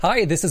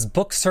Hi, this is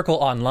Book Circle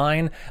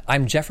Online.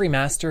 I'm Jeffrey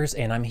Masters,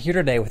 and I'm here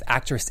today with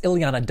actress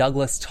Illeana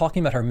Douglas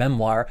talking about her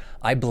memoir,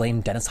 I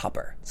Blame Dennis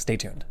Hopper. Stay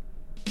tuned.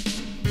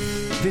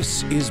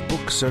 This is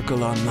Book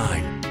Circle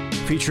Online,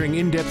 featuring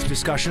in-depth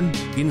discussion,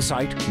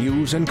 insight,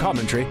 news, and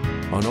commentary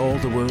on all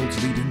the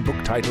world's leading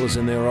book titles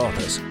and their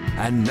authors.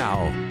 And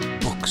now,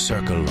 Book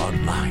Circle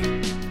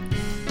Online.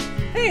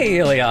 Hey,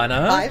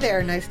 Illeana. Hi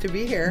there. Nice to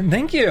be here.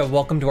 Thank you.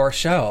 Welcome to our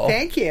show.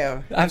 Thank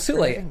you.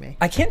 Absolutely. Thanks for having me.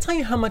 I can't tell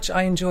you how much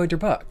I enjoyed your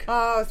book.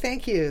 Oh,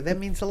 thank you. That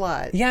means a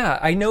lot. Yeah,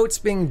 I know it's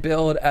being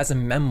billed as a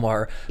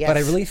memoir, Yes. but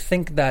I really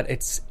think that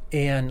it's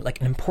an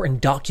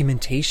important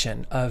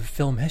documentation of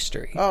film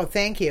history. Oh,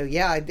 thank you.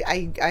 Yeah,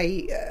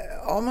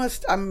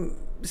 I'm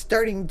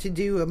starting to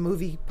do a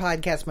movie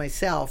podcast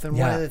myself, and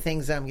one of the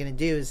things I'm going to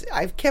do is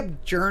I've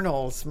kept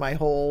journals my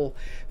whole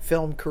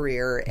film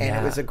career, and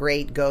it was a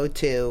great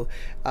go-to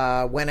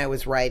when I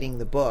was writing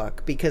the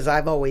book, because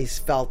I've always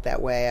felt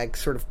that way. I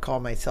sort of call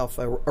myself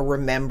a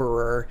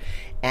rememberer,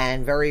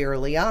 and very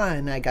early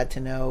on I got to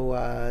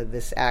know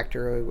this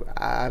actor who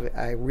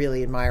I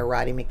really admire,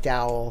 Roddy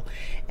McDowall,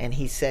 and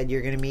he said,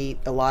 "You're going to meet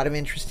a lot of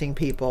interesting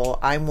people.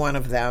 I'm one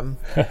of them.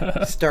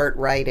 Start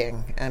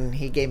writing." And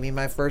he gave me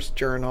my first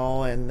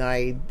journal, and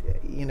I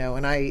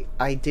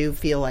do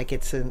feel like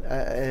it's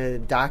a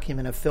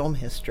document of film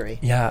history.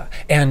 Yeah,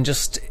 and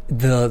just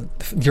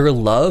your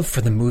love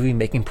for the movie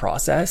making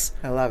process.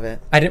 I love it.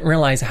 I didn't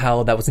realize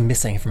how that was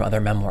missing from other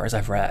memoirs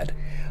I've read.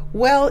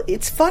 Well,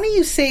 it's funny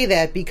you say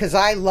that, because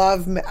I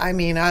love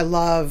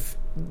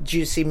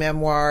juicy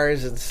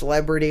memoirs and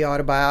celebrity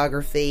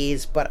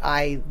autobiographies, but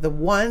the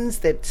ones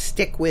that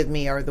stick with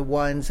me are the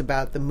ones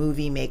about the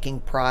movie making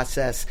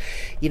process.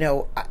 You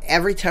know,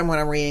 every time when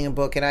I'm reading a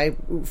book,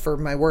 and for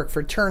my work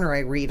for Turner, I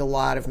read a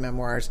lot of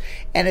memoirs,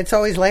 and it's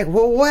always like,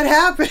 well, what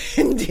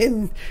happened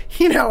in,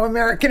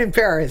 American in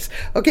Paris?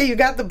 Okay, you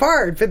got the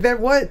part, but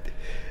then what?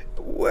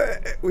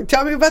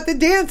 Tell me about the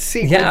dance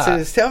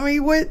sequences. Tell me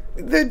what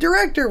the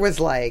director was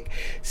like.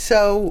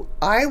 So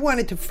I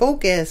wanted to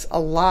focus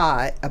a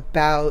lot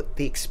about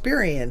the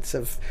experience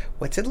of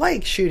what's it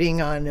like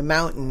shooting on a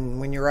mountain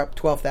when you're up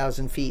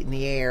 12,000 feet in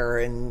the air,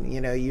 and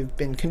you've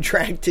been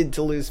contracted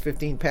to lose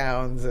 15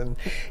 pounds, and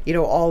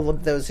all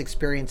of those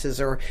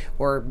experiences, or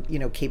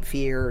Cape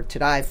Fear, To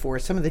Die For,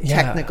 some of the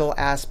technical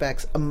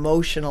aspects,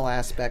 emotional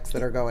aspects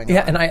that are going on.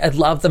 Yeah, and I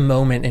love the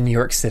moment in New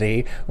York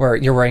City where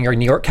you're wearing your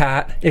New York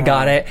hat, you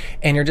got it,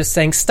 and you're just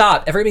saying,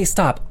 stop, everybody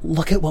stop,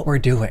 look at what we're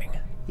doing.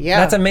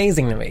 Yeah. That's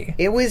amazing to me.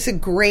 It was a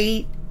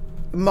great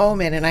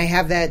moment, and I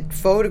have that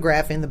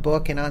photograph in the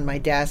book and on my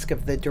desk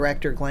of the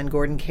director, Glenn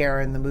Gordon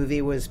Caron. The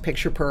movie was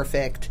picture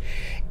perfect,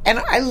 and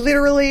I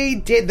literally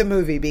did the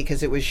movie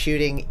because it was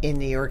shooting in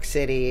New York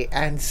City,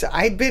 and so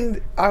I've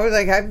been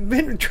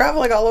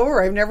traveling all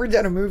over. I've never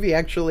done a movie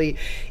actually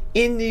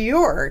in New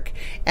York,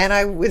 and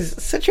I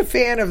was such a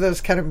fan of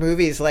those kind of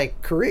movies,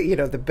 like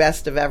Career, The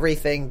Best of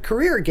Everything.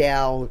 Career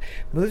gal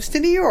moves to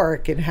New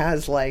York and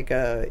has like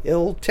a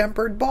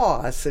ill-tempered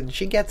boss, and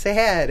she gets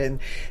ahead, and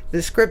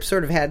the script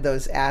sort of had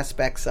those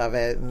aspects of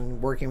it,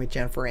 and working with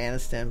Jennifer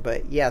Aniston.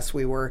 But yes,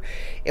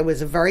 it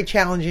was a very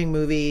challenging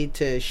movie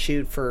to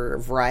shoot for a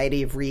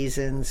variety of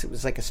reasons. It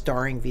was like a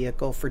starring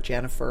vehicle for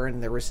Jennifer,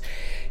 and there was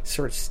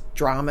sort of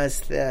dramas,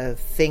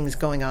 things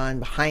going on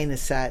behind the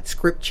set,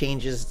 script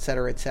changes, et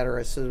cetera, et cetera.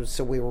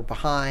 So we were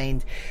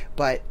behind,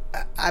 but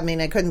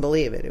I couldn't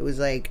believe it. It was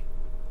like,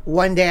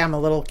 one day I'm a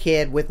little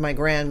kid with my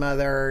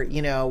grandmother,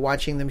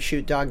 watching them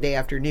shoot Dog Day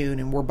Afternoon,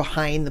 and we're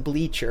behind the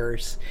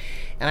bleachers.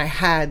 And I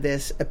had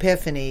this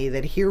epiphany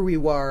that here we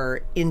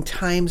were in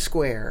Times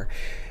Square,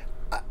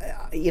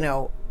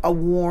 a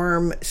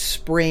warm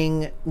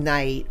spring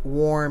night,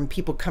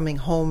 people coming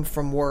home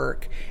from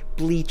work,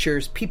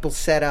 bleachers, people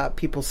set up,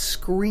 people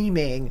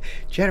screaming,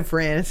 Jennifer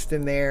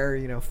Aniston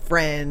there,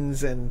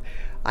 friends. And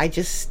I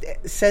just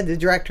said to the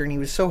director, and he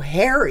was so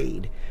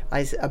harried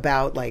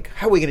about, like,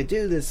 how are we going to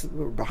do this?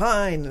 We're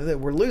behind,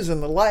 we're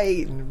losing the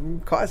light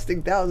and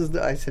costing thousands.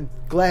 I said,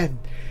 Glenn,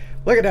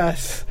 look at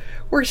us.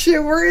 We're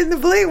inside.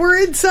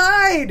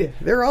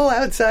 They're all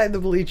outside the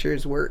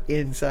bleachers. We're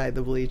inside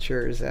the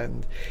bleachers,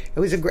 and it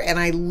was and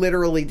I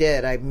literally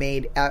did. I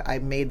made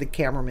the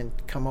cameraman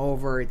come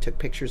over. He took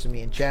pictures of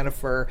me and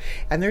Jennifer,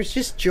 and there's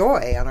just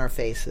joy on our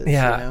faces.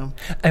 Yeah,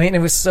 it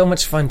was so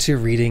much fun too,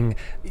 reading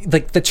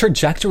like the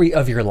trajectory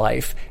of your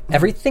life.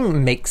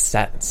 Everything makes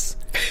sense.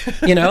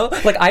 Like don't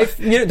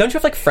you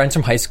have like friends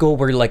from high school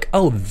where you're like,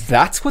 oh,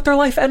 that's what their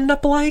life ended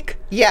up like?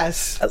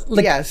 Yes.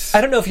 Yes.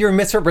 I don't know if you're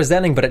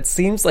misrepresenting, but it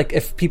seems like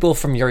if people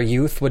from your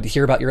youth would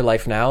hear about your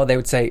life now, they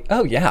would say,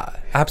 oh yeah,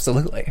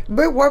 absolutely.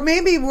 But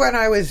maybe when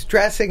I was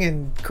dressing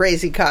in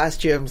crazy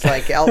costumes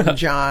like Elton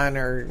John,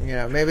 or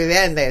maybe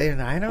then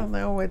I don't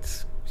know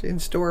what's in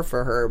store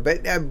for her.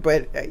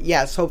 But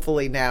yes,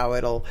 hopefully now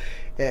it all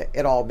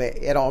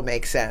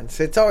makes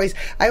sense. I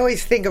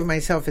always think of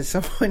myself as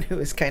someone who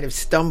has kind of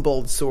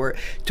stumbled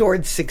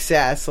towards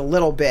success a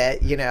little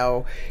bit.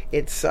 I've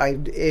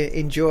tried to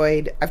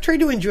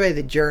enjoy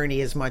the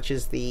journey as much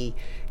as the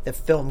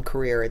film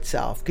career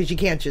itself, because you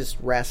can't just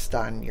rest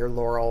on your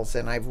laurels.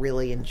 And I've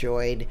really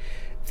enjoyed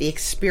the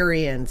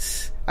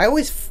experience.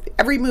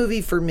 Every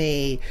movie for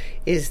me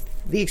is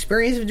the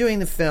experience of doing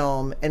the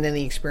film, and then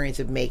the experience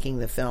of making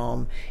the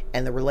film,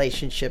 and the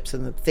relationships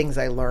and the things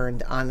I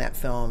learned on that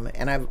film.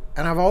 And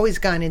I've always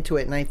gone into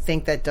it, and I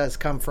think that does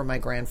come from my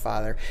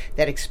grandfather.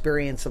 That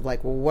experience of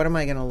like, well, what am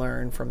I going to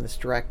learn from this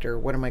director?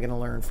 What am I going to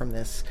learn from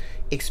this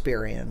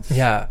experience?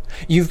 Yeah.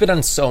 You've been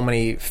on so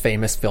many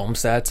famous film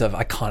sets of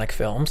iconic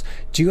films.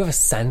 Do you have a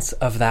sense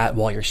of that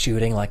while you're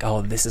shooting? Like,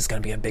 oh, this is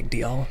going to be a big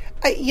deal?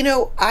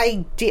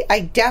 I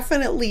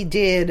definitely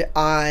did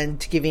on,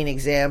 to give you an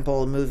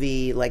example, a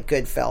movie like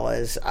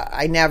Goodfellas.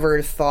 I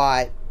never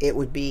thought it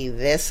would be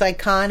this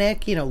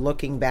iconic,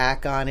 looking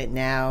back on it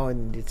now,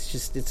 and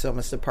it's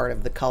almost a part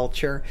of the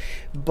culture.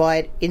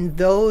 But in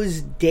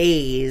those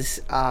days,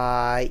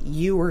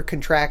 you were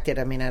contracted.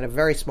 I mean, I had a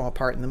very small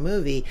part in the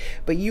movie,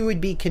 but you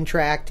would be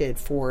contracted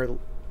for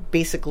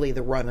basically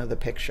the run of the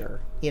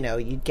picture.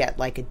 You'd get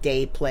like a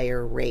day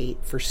player rate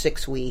for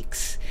 6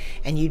 weeks,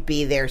 and you'd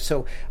be there.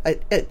 So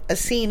a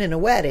scene in a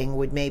wedding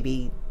would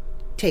maybe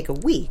take a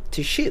week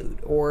to shoot,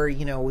 or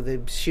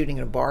the shooting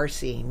a bar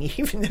scene,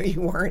 even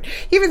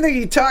though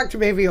you talked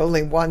maybe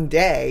only one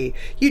day,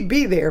 you'd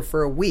be there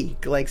for a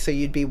week. Like, so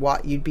you'd be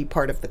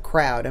part of the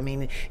crowd. I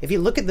mean, if you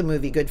look at the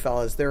movie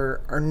Goodfellas, there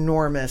are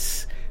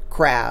enormous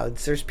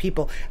crowds. There's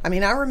people. I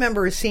mean, I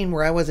remember a scene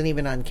where I wasn't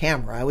even on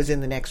camera. I was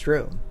in the next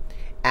room.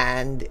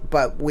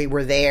 But we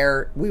were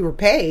there, we were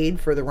paid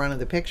for the run of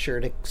the picture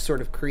to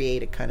sort of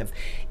create a kind of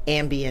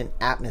ambient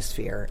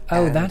atmosphere.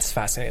 Oh, that's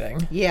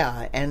fascinating.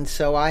 Yeah. And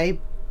so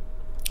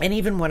and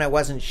even when I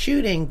wasn't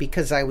shooting,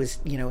 because I was,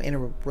 in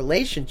a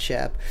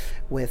relationship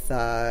with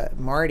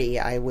Marty,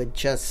 I would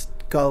just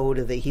go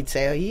to he'd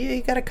say, oh,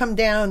 you got to come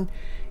down,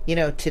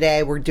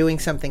 today we're doing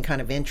something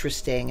kind of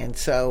interesting. And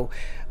so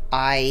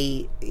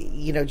I,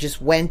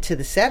 just went to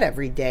the set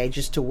every day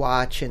just to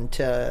watch and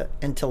to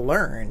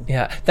learn.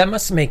 Yeah, that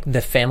must make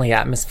the family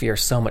atmosphere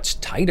so much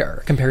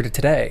tighter compared to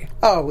today.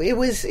 Oh, it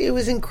was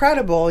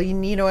incredible.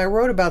 I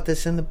wrote about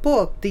this in the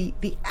book. The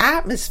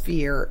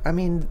atmosphere. I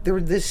mean, there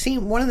was this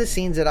scene. One of the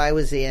scenes that I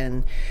was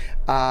in,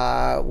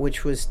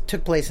 which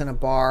took place in a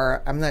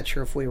bar. I'm not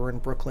sure if we were in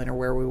Brooklyn or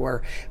where we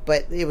were,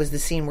 but it was the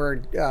scene where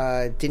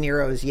De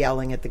Niro is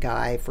yelling at the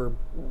guy for,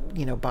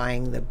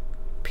 buying the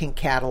pink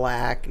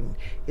Cadillac, and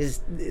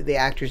the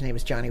actor's name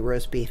is Johnny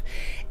Roastbeef.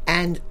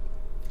 And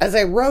as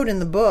I wrote in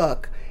the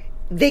book,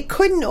 they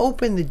couldn't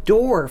open the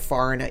door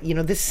far enough.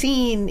 The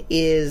scene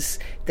is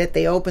that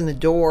they open the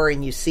door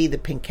and you see the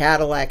pink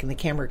Cadillac and the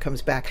camera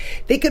comes back.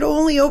 They could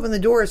only open the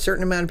door a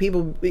certain amount of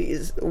people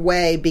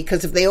away,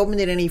 because if they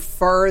opened it any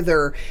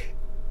further,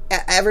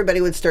 everybody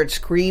would start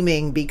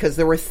screaming, because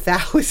there were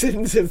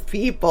thousands of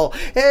people.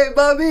 Hey,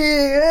 Bobby!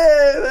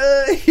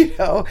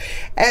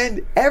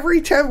 And every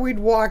time we'd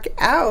walk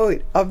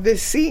out of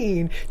this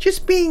scene,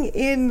 just being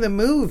in the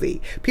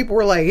movie, people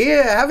were like,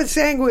 yeah, have a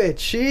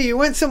sandwich. You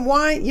want some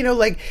wine?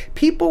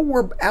 People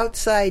were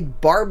outside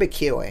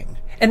barbecuing.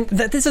 And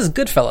this is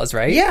Goodfellas,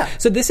 right? Yeah.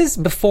 So this is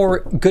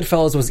before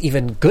Goodfellas was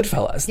even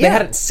Goodfellas. They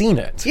hadn't seen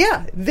it.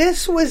 Yeah.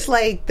 This was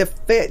like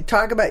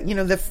talk about,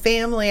 the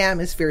family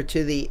atmosphere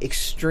to the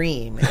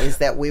extreme is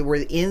that we were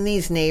in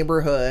these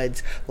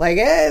neighborhoods like,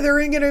 hey,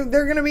 they're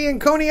going to be in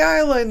Coney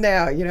Island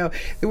now.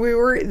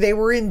 They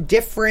were in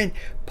different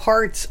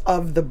parts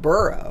of the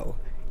borough,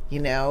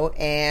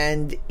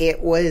 and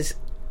it was.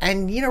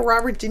 And,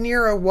 Robert De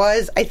Niro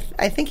was, I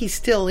think he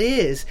still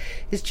is.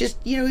 It's just,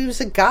 he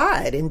was a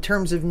god in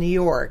terms of New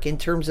York, in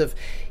terms of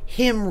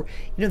him,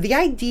 the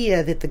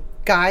idea that the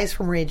guys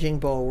from Raging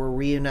Bull were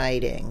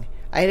reuniting.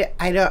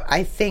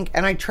 I think,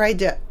 and I tried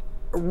to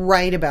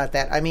write about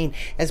that. I mean,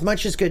 as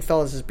much as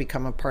Goodfellas has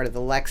become a part of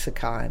the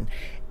lexicon,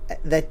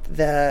 that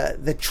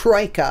the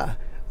troika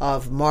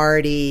of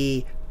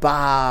Marty,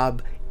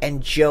 Bob,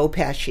 and Joe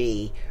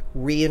Pesci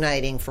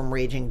reuniting from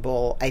Raging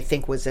Bull, I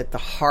think, was at the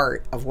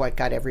heart of what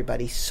got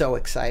everybody so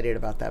excited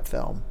about that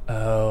film.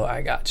 Oh,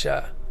 I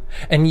gotcha.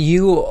 And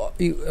you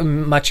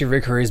much of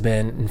your career has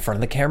been in front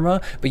of the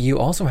camera, but you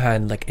also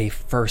had like a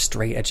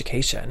first-rate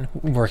education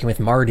working with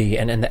Marty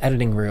and in the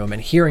editing room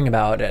and hearing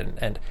about it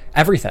and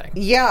everything.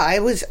 Yeah, I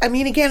was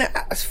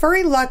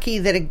very lucky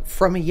that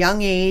from a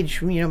young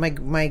age,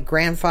 my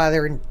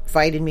grandfather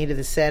invited me to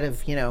the set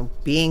of,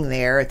 being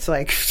there. It's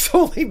like, I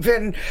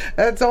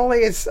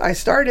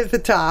started at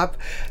the top.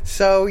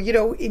 So,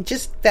 it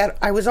just that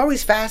I was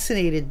always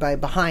fascinated by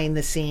behind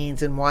the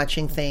scenes and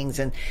watching things,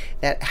 and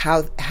that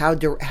how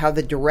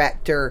the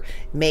director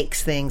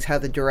makes things, how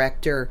the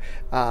director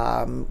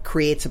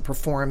creates a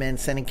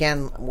performance. And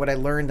again, what I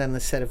learned on the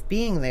set of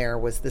being there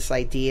was this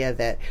idea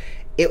that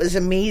it was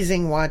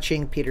amazing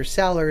watching Peter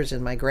Sellers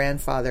and my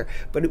grandfather,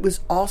 but it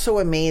was also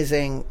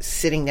amazing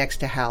sitting next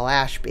to Hal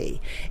Ashby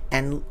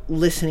and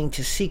listening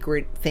to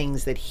secret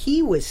things that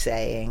he was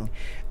saying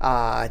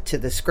to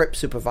the script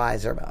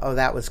supervisor. Oh,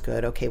 that was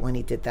good. Okay, when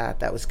he did that,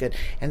 that was good.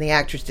 And the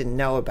actors didn't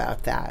know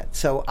about that.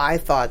 So I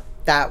thought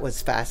that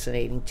was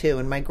fascinating too.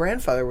 And my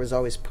grandfather was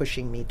always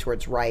pushing me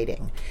towards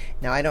writing.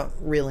 Now, I don't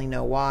really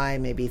know why.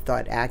 Maybe he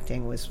thought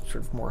acting was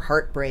sort of more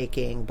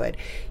heartbreaking, but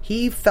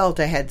he felt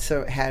I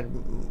had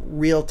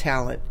real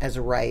talent as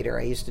a writer.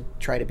 I used to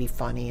try to be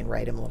funny and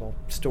write him little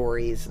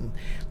stories and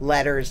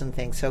letters and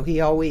things. So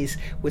he always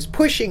was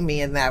pushing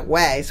me in that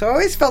way. So I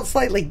always felt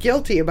slightly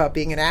guilty about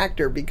being an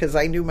actor because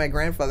I knew my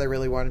grandfather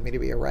really wanted me to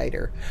be a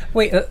writer.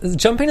 Wait,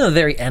 jumping to the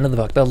very end of the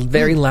book, the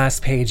very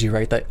last page, you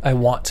write that I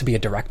want to be a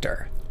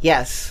director.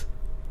 Yes.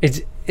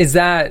 Is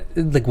that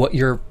like what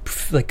you're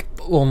like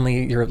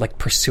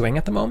pursuing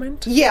at the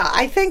moment? Yeah,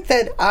 I think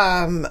that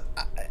I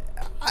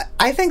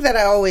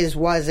always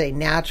was a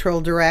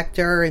natural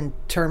director in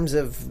terms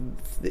of,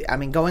 I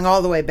mean, going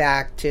all the way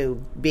back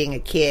to being a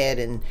kid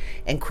and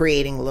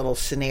creating little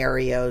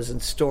scenarios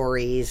and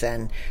stories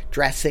and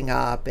dressing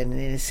up, and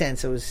in a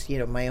sense it was,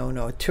 my own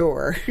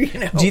auteur.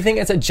 Do you think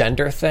it's a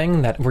gender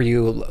thing that were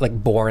you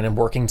like born and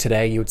working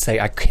today, you would say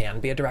I can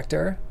be a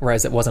director,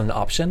 whereas it wasn't an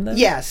option then?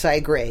 Yes, I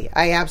agree.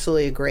 I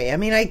absolutely agree. I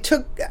mean, I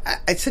took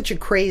such a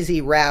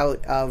crazy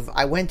route of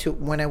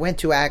when I went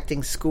to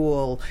acting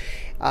school.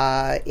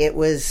 It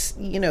was,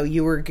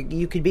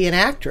 you could be an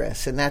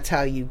actress, and that's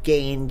how you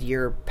gained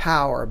your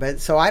power. But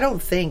so I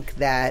don't think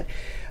that,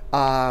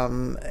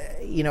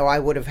 I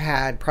would have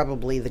had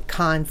probably the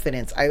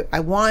confidence. I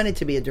wanted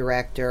to be a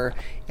director,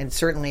 and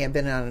certainly I've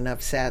been on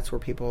enough sets where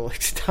people are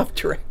like, stop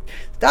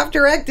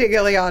directing,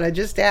 Ileana,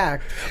 just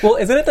act. Well,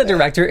 isn't it the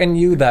director in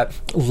you that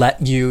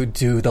let you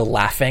do the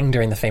laughing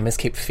during the famous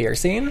Cape Fear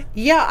scene?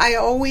 Yeah, I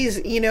always,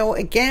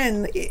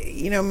 again,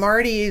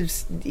 Marty,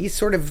 he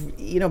sort of,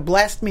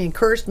 blessed me and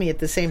cursed me at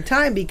the same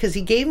time, because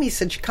he gave me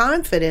such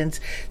confidence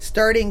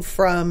starting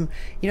from,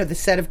 the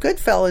set of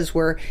Goodfellas,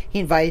 where he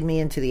invited me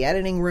into the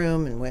editing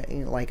room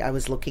and I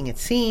was looking at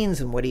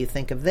scenes and what do you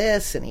think of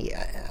this?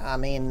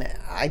 And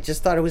I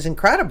just thought it was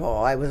incredible.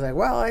 I was like,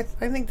 well, I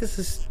think this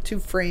is 2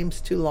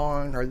 frames too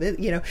long, or this,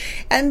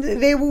 and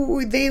they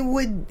would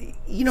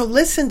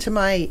listen to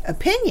my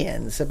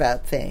opinions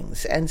about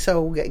things. And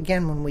so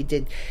again, when we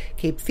did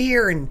Cape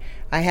Fear and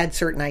I had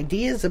certain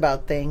ideas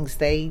about things,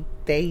 they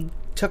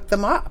took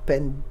them up,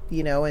 and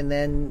and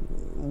then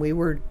we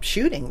were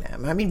shooting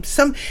them. I mean,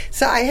 so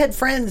I had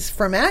friends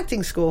from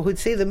acting school who'd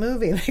see the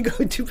movie and they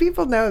go, do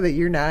people know that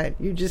you're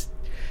just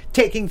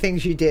taking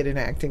things you did in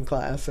acting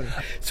class and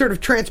sort of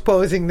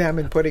transposing them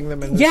and putting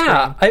them in the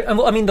screen?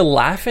 I mean, the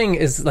laughing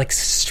is like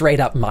straight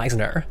up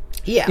Meisner.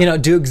 Yeah.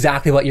 Do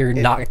exactly what you're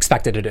not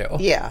expected to do.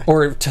 Yeah.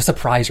 Or to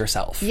surprise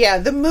yourself. Yeah,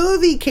 the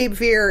movie Cape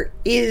Fear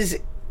is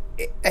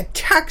a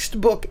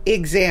textbook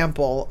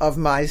example of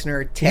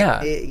Meisner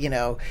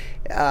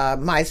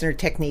Meisner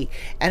technique.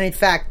 And in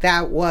fact,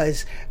 I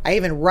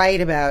even write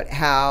about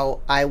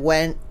how I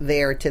went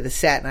there to the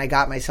set and I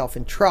got myself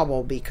in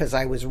trouble because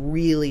I was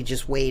really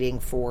just waiting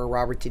for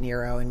Robert De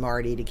Niro and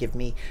Marty to give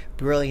me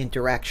brilliant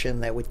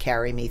direction that would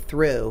carry me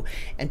through.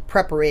 And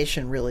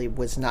preparation really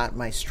was not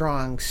my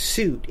strong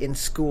suit in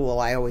school.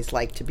 I always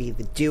liked to be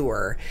the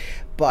doer.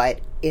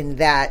 But in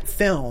that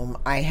film,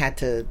 I had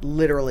to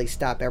literally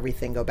stop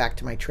everything, go back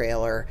to my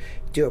trailer,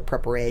 do a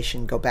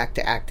preparation, go back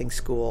to acting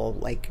school,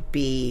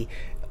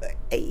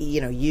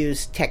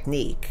 use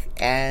technique.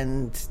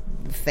 And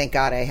thank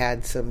God I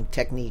had some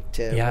technique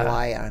to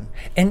rely on.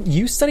 And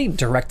you studied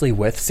directly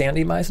with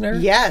Sandy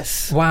Meisner?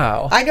 Yes.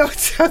 Wow. I know it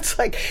sounds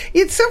like...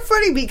 It's so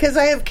funny because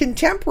I have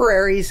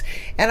contemporaries,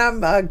 and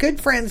I'm good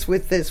friends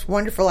with this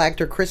wonderful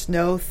actor, Chris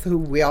Noth, who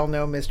we all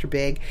know, Mr.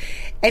 Big.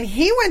 And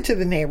he went to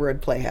the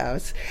Neighborhood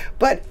Playhouse,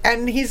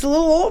 and he's a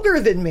little older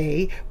than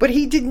me, but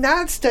he did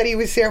not study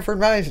with Sanford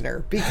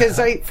Meisner because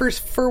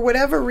for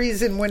whatever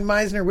reason, when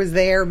Meisner was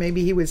there,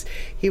 maybe he was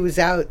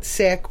out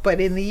sick.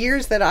 But in the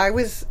years that I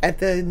was at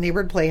the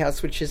Neighborhood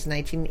Playhouse, which is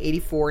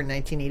 1984 and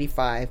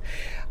 1985,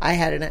 I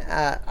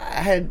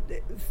had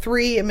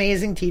 3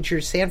 amazing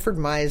teachers: Sanford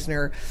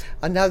Meisner,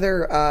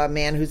 another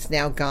man who's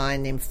now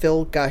gone named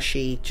Phil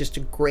Gushy, just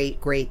a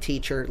great, great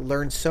teacher.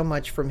 Learned so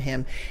much from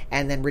him,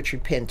 and then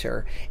Richard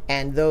Pinter.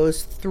 And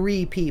those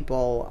 3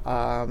 people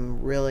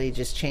really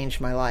just changed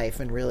my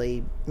life, and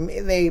really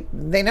they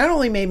not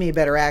only made me a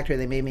better actor,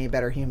 they made me a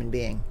better human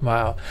being.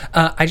 Wow.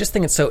 I just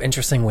think it's so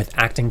interesting with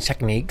acting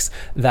techniques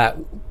that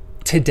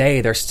today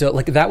they're still,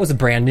 that was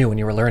brand new when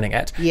you were learning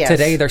it. Yes.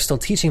 Today they're still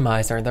teaching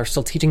Meisner, they're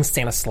still teaching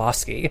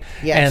Stanislavski.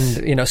 Yes.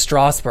 And,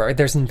 Strasberg.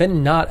 There's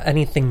been not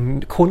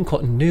anything quote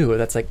unquote new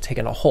that's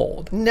taken a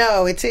hold.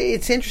 No, it's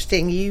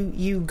interesting.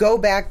 You go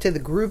back to the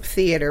group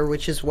theater,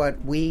 which is what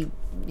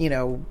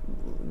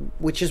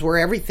which is where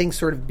everything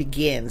sort of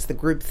begins. The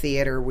group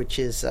theater, which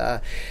is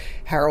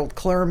Harold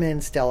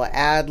Clurman, Stella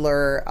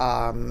Adler,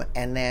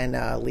 and then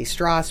Lee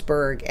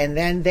Strasberg. And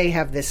then they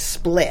have this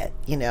split,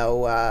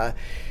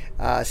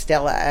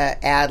 Stella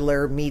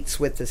Adler meets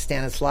with the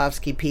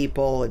Stanislavski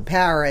people in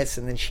Paris,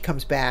 and then she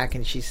comes back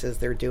and she says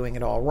they're doing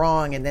it all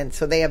wrong. And then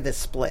so they have this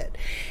split.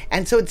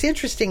 And so it's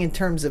interesting in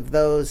terms of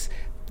those,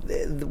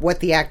 what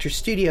the Actors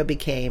Studio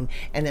became,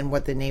 and then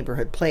what the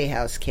Neighborhood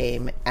Playhouse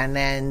came, and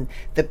then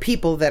the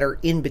people that are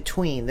in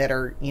between that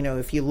are,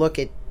 if you look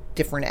at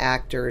different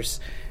actors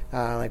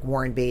like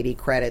Warren Beatty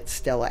credits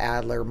Stella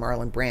Adler,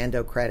 Marlon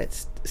Brando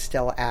credits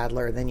Stella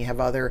Adler. Then you have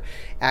other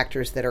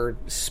actors that are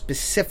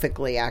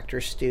specifically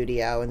Actors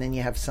Studio, and then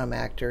you have some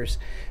actors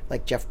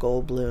like Jeff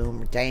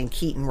Goldblum, Diane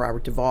Keaton,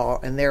 Robert Duvall,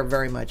 and they're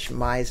very much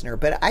Meisner.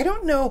 But I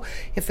don't know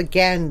if,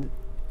 again,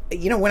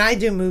 when I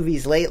do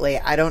movies lately,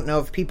 I don't know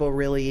if people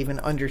really even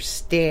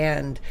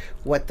understand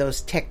what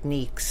those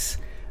techniques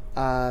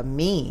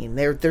mean.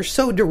 They're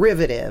so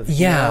derivative.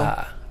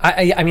 Yeah.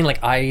 I mean,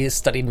 like, I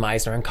studied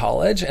Meisner in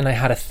college, and I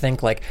had to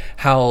think, like,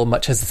 how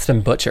much has this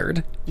been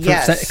butchered?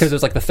 Yes. Because it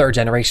was, like, the third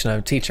generation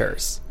of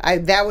teachers.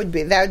 That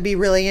would be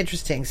really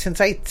interesting. Since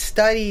I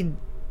studied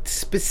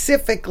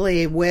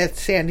specifically with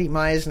Sandy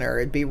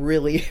Meisner, it'd be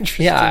really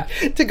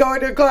interesting to go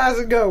into a class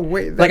and go,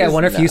 wait, like, I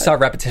wonder if you saw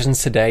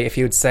repetitions today, if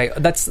you would say,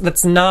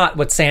 that's not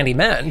what Sandy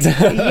meant.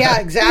 Yeah,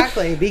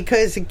 exactly.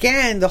 Because,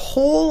 again, the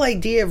whole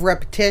idea of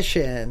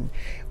repetition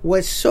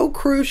was so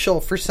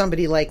crucial for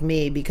somebody like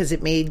me because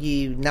it made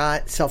you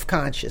not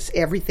self-conscious.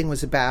 Everything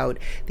was about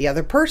the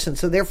other person.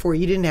 So therefore,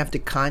 you didn't have to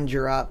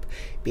conjure up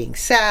being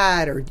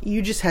sad, or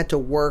you just had to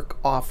work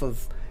off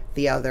of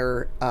the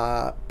other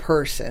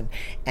person,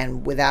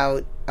 and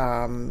without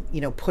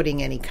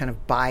putting any kind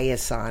of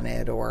bias on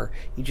it, or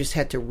you just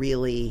had to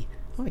really...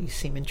 Oh, you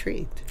seem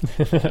intrigued.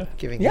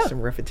 Giving you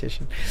some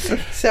repetition.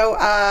 So,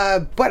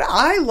 but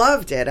I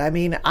loved it. I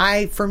mean,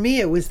 for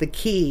me, it was the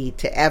key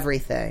to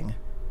everything.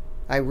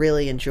 I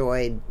really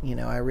enjoyed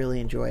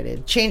it.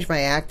 It changed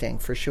my acting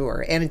for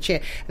sure, and I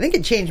think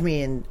it changed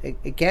me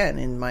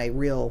in my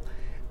real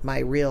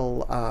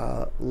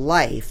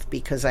life,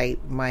 because I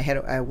had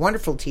a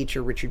wonderful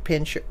teacher, Richard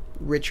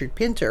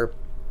Pinter,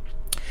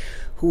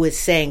 who was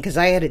saying, because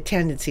I had a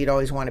tendency to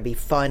always want to be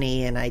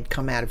funny, and I'd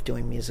come out of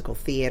doing musical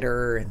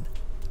theater and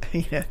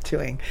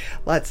doing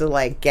lots of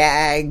like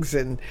gags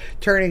and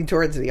turning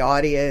towards the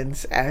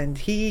audience, and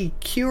he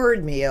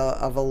cured me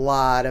of a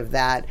lot of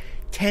that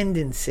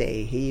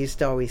tendency. He used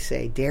to always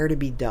say, dare to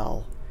be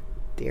dull.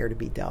 Dare to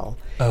be dull.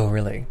 Oh,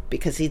 really?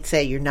 Because he'd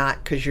say, you're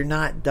not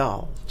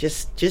dull.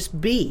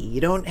 Just be. You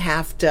don't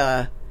have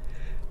to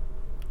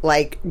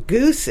like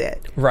goose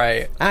it.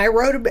 Right. I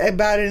wrote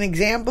about an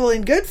example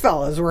in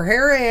Goodfellas where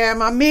here I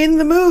am, I'm in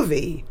the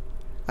movie.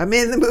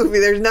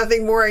 There's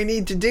nothing more I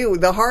need to do.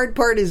 The hard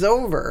part is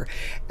over.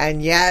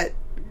 And yet,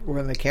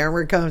 when the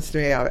camera comes to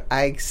me,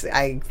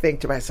 I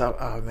think to myself,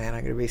 oh man,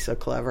 I'm going to be so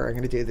clever. I'm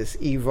going to do this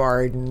Eve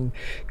Arden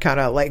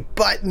kind of like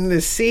button the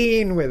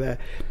scene with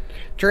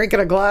drinking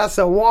a glass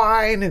of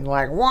wine and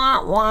like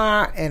wah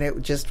wah, and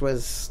it just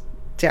was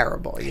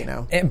terrible,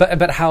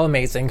 But how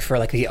amazing for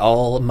like the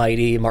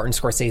almighty Martin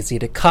Scorsese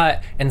to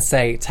cut and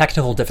say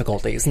technical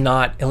difficulties,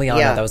 not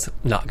Ileana, that was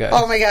not good.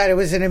 Oh my God, it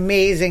was an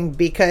amazing,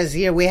 because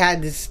we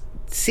had this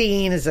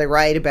scene, as I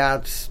write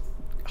about,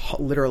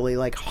 literally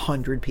like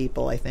 100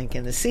 people, I think,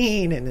 in the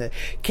scene, and the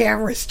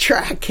camera's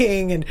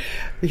tracking, and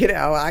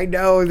I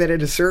know that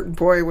at a certain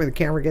point when the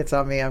camera gets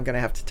on me, I'm going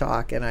to have to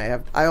talk, and I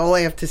all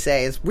I have to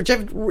say is, which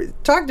I've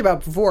talked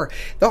about before,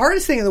 the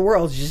hardest thing in the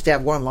world is just to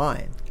have one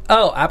line.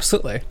 Oh,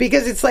 absolutely.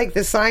 Because it's like the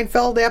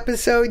Seinfeld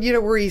episode,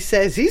 where he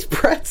says, these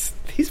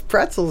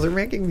pretzels are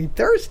making me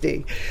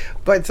thirsty.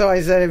 But so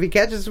I said, if he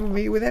catches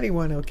me with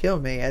anyone, he'll kill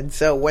me. And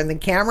so when the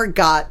camera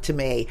got to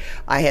me,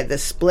 I had the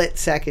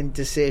split-second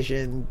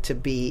decision to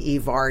be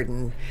Eve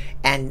Arden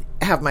and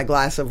have my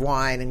glass of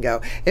wine and go,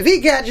 if he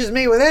catches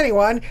me with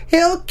anyone,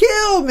 he'll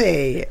kill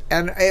me.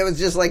 And it was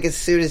just like, as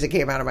soon as it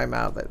came out of my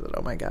mouth, I thought,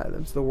 oh my God,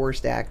 that's the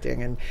worst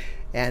acting.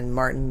 And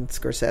Martin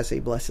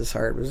Scorsese, bless his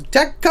heart, was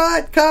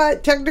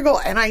cut, technical.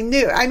 And I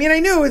knew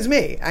it was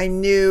me. I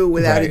knew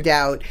without a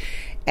doubt.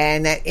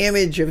 And that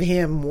image of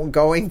him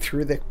going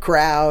through the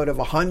crowd of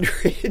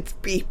 100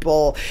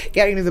 people,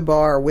 getting to the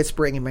bar,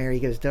 whispering in my ear, he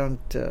goes, don't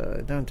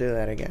do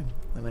that again.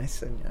 And I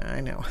said,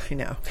 I know.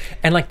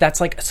 And like, that's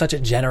like such a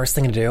generous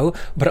thing to do,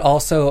 but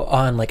also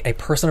on like a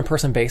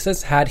person-to-person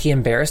basis, had he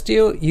embarrassed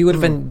you, you would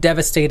have been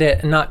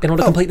devastated and not been able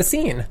to complete the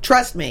scene.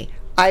 Trust me.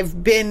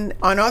 I've been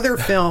on other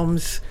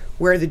films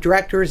where the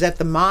director is at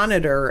the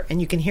monitor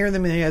and you can hear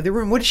them in the other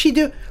room. What does she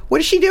do?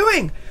 What is she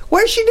doing? Why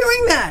is she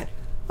doing that?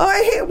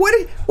 Oh,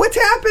 what's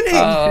happening?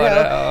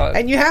 No.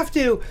 And you have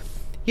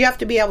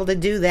to be able to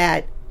do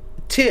that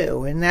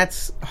too, and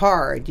that's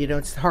hard.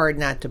 It's hard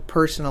not to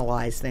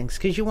personalize things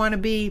because you want to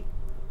be,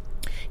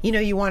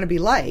 you want to be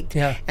liked.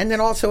 Yeah. And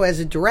then also as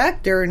a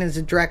director, and as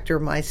a director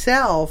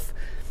myself,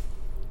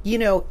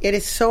 it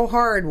is so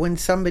hard when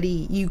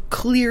you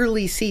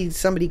clearly see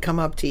somebody come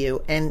up to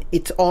you and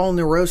it's all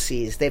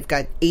neuroses. They've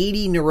got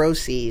 80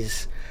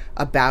 neuroses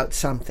about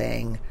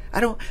something.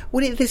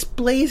 This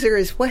blazer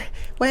is, why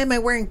am I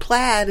wearing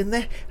plaid? And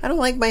I don't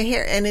like my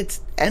hair. And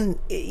and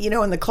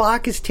the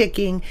clock is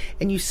ticking,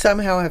 and you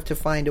somehow have to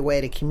find a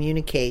way to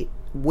communicate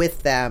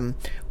with them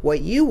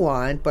what you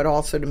want, but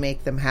also to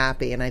make them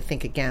happy. And I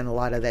think, again, a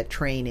lot of that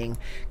training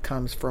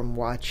comes from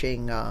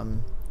watching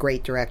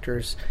great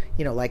directors,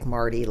 like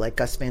Marty, like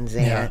Gus Van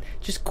Sant,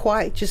 just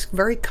quiet, just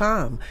very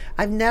calm.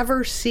 I've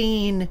never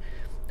seen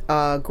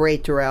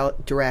great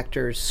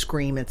directors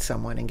scream at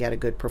someone and get a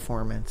good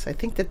performance. I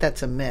think that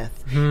that's a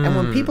myth. And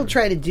when people have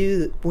tried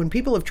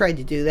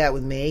to do that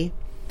with me,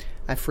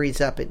 I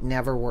freeze up. It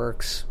never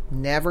works.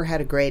 Never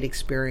had a great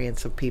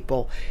experience of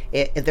people.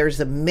 There's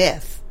a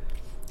myth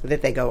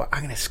that they go,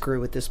 I'm going to screw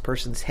with this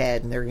person's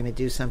head and they're going to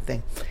do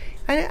something.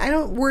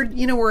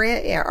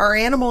 Our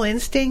animal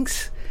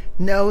instincts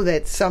know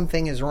that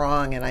something is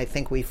wrong, and I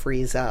think we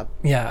freeze up.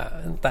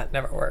 Yeah, that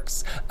never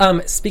works.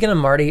 Speaking of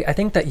Marty, I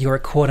think that your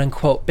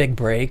quote-unquote big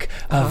break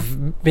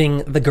of being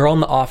the girl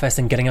in the office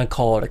and getting a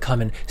call to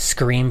come and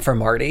scream for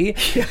Marty,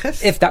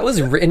 yes. If that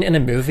was written in a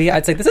movie,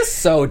 I'd say, this is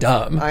so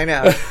dumb. I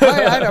know.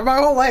 I know. My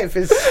whole life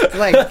is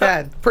like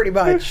that, pretty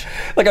much.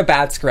 Like a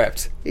bad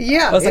script.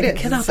 Yeah, I was like, I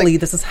cannot believe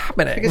this is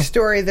happening. Like a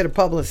story that a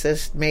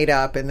publicist made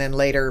up and then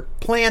later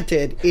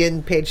planted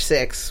in Page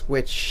Six,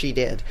 which she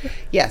did.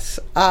 Yes.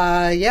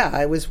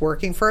 I was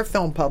working for a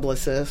film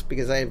publicist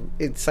because I have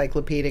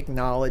encyclopedic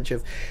knowledge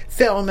of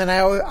film, and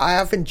I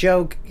often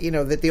joke,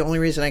 that the only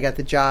reason I got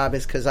the job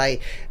is because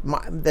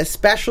the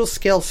special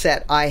skill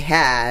set I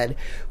had,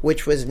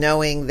 which was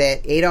knowing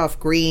that Adolph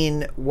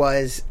Green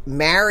was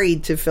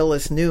married to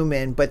Phyllis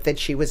Newman, but that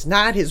she was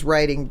not his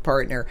writing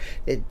partner.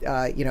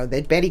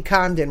 That Betty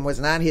Comden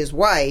was not his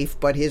wife,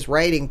 but his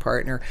writing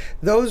partner.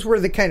 Those were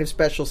the kind of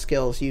special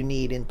skills you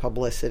need in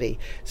publicity,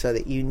 so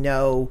that you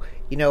know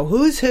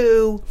who's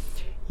who.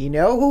 You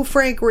know who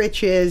Frank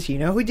Rich is. You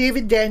know who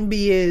David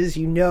Denby is.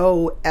 You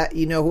know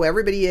who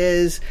everybody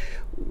is.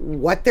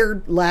 What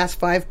their last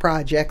 5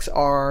 projects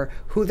are.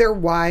 Who their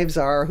wives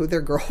are. Who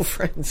their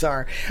girlfriends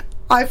are.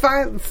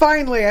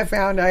 Finally I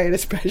found I had a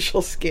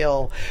special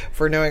skill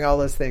for knowing all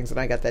those things, and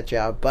I got that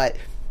job. But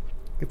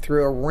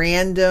through a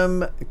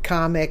random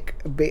comic,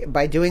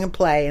 by doing a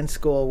play in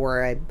school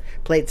where I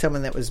played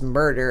someone that was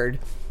murdered,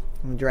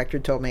 and the director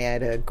told me I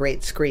had a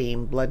great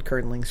scream,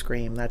 blood-curdling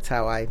scream. That's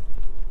how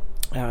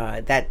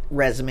that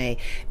resume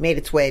made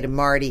its way to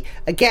Marty.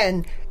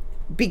 Again,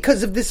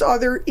 because of this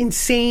other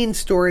insane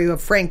story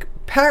of Frank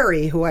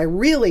Perry, who I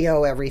really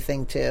owe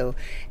everything to,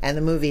 and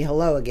the movie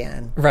Hello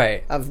Again.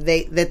 Right.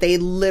 They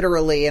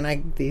literally, and I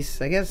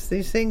guess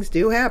these things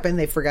do happen,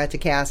 they forgot to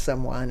cast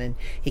someone, and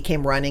he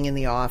came running in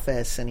the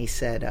office and he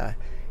said,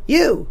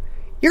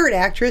 You're an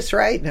actress,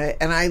 right?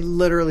 And I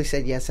literally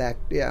said, yes,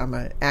 I'm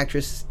an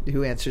actress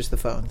who answers the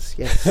phones.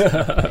 Yes.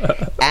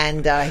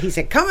 And he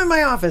said, come in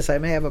my office. I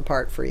may have a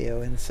part for you.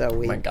 And so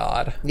we... Oh, my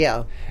God.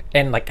 Yeah.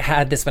 And,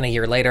 had this been a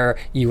year later,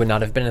 you would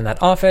not have been in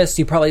that office.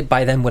 You probably,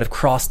 by then, would have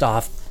crossed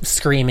off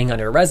screaming on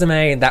your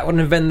resume. That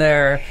wouldn't have been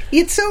there.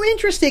 It's so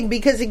interesting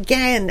because,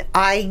 again,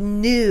 I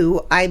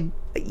knew...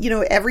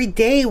 every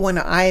day when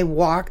I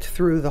walked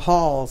through the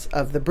halls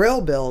of the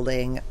Brill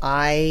Building,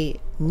 I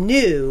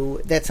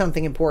knew that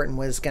something important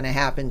was going to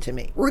happen to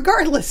me,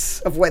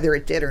 regardless of whether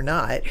it did or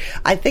not.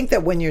 I think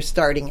that when you're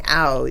starting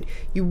out,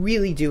 you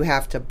really do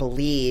have to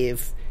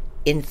believe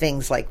in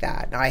things like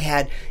that. Now, I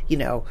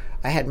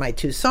had my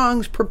 2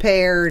 songs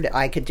prepared.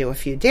 I could do a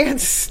few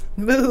dance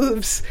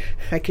moves.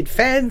 I could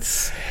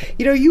fence.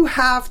 You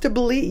have to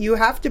believe. You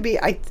have to be.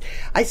 I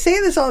say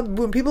this all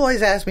when people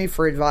always ask me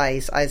for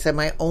advice. I say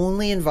my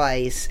only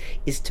advice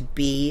is to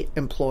be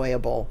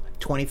employable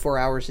 24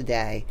 hours a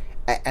day,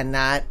 and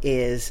that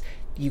is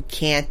you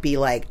can't be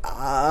like,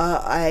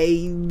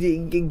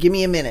 give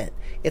me a minute.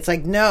 It's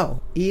like,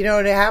 no, you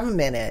don't have a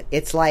minute.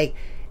 It's like,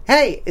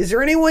 hey, is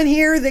there anyone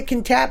here that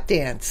can tap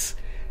dance?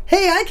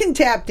 Hey, I can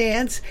tap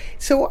dance.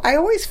 So I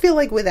always feel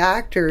like with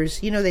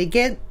actors, they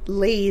get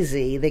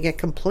lazy, they get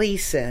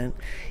complacent.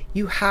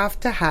 You have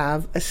to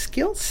have a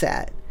skill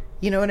set.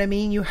 You know what I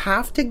mean? You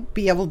have to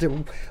be able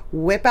to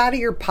whip out of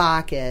your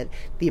pocket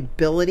the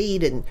ability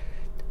to...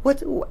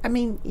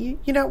 you're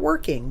not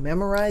working.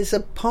 Memorize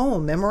a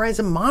poem, memorize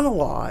a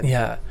monologue.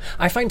 Yeah.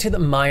 I find, too, that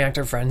my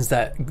actor friends,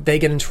 that they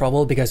get in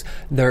trouble because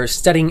they're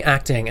studying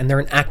acting and they're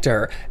an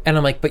actor. And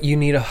I'm like, but you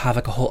need to have,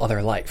 a whole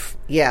other life.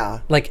 Yeah.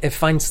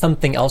 Find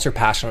something else you're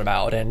passionate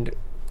about and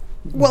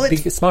be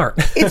smart.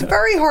 It's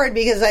very hard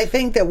because I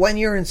think that when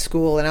you're in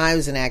school, and I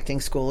was in acting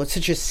school, it's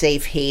such a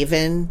safe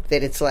haven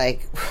that it's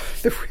like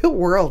the real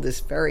world is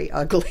very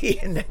ugly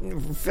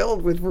and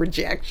filled with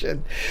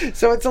rejection.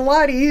 So it's a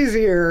lot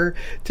easier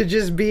to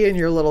just be in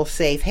your little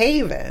safe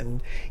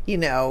haven,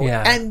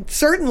 Yeah. And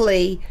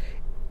certainly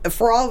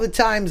for all the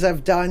times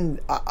I've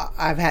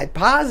had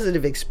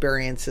positive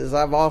experiences,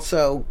 I've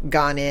also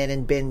gone in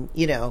and been,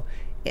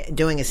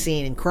 doing a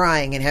scene and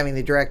crying and having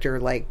the director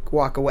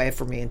walk away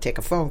from me and take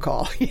a phone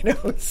call,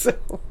 so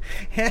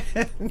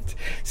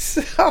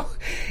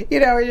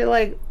you're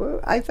like, well,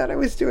 I thought I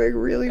was doing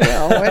really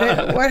well.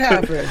 What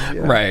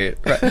happened? Right.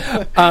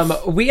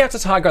 We have to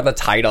talk about the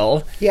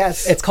title.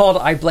 Yes. It's called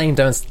I Blame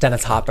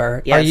Dennis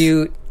Hopper. Yes. Are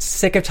you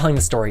sick of telling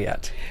the story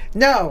yet?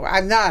 No,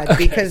 I'm not,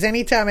 because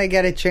anytime I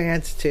get a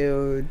chance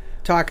to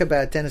talk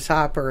about Dennis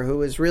Hopper, who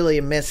was really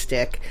a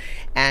mystic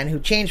and who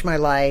changed my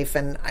life.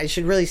 And I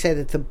should really say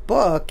that the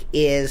book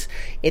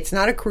it's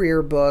not a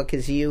career book,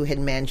 as you had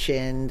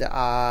mentioned.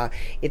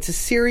 It's a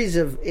series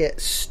of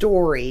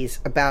stories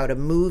about a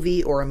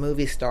movie or a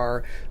movie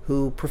star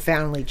who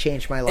profoundly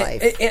changed my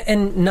life.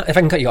 And if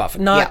I can cut you off,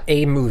 not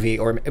a movie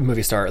or a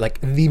movie star, like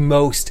the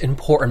most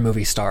important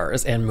movie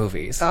stars and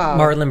movies.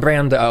 Marlon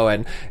Brando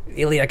and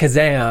Elia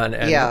Kazan.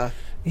 And,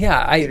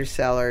 Peter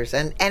Sellers.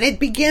 And it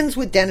begins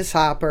with Dennis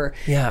Hopper,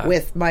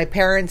 with my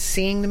parents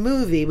seeing the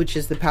movie, which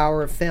is The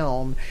Power of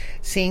Film,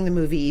 seeing the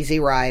movie Easy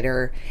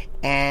Rider,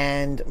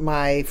 and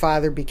my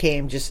father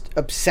became just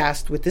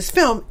obsessed with this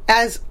film,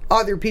 as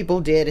other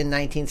people did in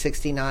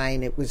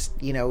 1969. It was,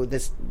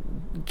 this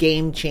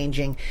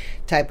game-changing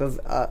type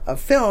of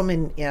film,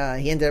 and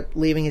he ended up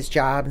leaving his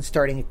job and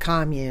starting a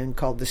commune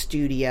called The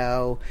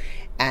Studio,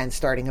 and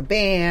starting a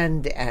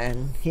band,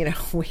 and and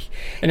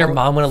your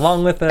mom went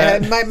along with it.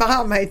 And my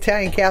mom, my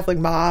Italian Catholic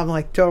mom,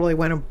 like totally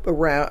went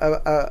around,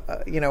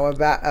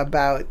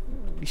 about.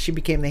 She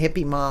became the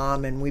hippie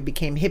mom, and we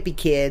became hippie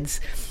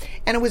kids,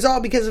 and it was all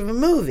because of a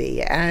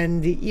movie.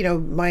 And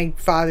my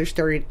father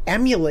started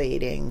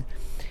emulating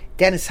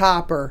Dennis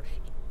Hopper,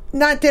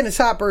 not Dennis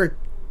Hopper,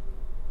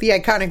 the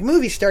iconic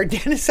movie star,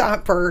 Dennis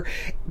Hopper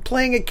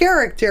playing a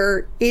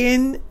character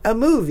in a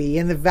movie,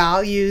 and the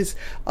values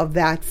of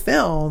that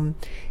film,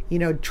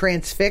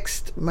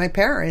 transfixed my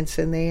parents,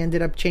 and they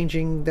ended up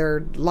changing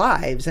their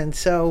lives. And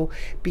so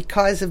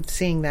because of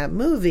seeing that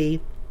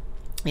movie,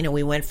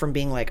 we went from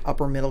being like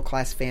upper middle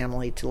class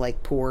family to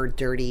like poor,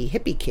 dirty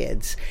hippie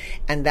kids.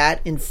 And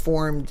that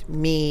informed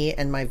me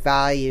and my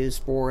values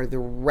for the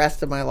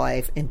rest of my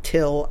life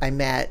until I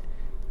met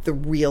the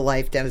real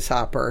life Dennis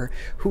Hopper,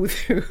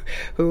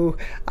 who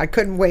I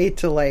couldn't wait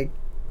to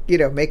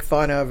make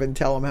fun of and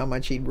tell him how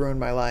much he'd ruined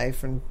my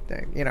life. And,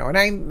 and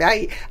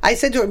I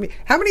said to him,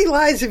 how many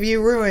lives have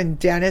you ruined,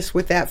 Dennis,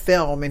 with that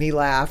film? And he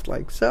laughed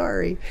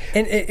sorry.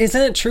 And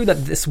isn't it true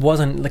that this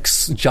wasn't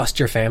just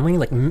your family?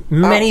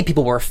 Many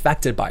people were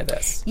affected by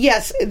this.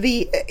 Yes.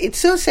 It's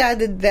so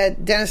sad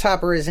that Dennis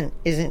Hopper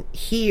isn't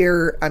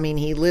here. I mean,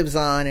 he lives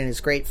on in his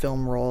great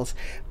film roles,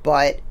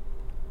 but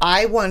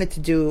I wanted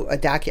to do a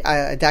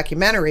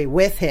documentary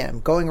with him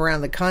going around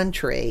the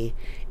country.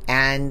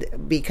 And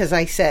because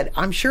I said,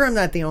 I'm sure I'm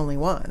not the only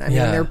one. I mean,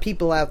 there are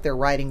people out there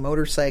riding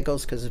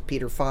motorcycles because of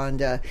Peter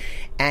Fonda.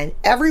 And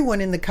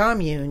everyone in the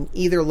commune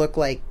either looked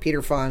like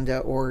Peter Fonda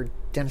or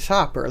Dennis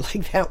Hopper.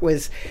 That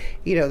was,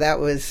 that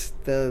was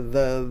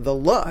the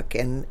look.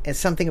 And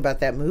something about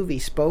that movie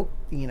spoke,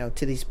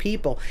 to these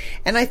people.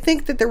 And I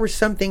think that there was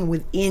something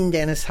within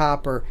Dennis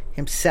Hopper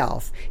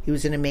himself. He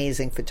was an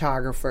amazing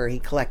photographer. He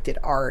collected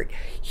art.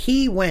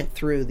 He went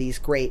through these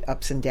great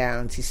ups and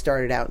downs. He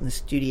started out in the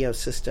studio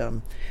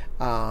system,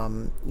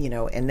 and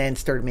then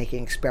started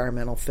making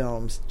experimental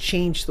films,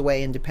 changed the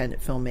way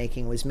independent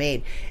filmmaking was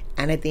made.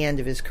 And at the end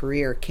of his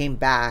career, came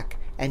back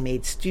and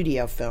made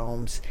studio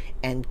films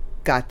and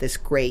got this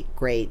great,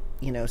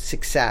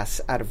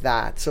 success out of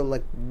that.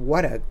 So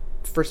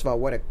first of all,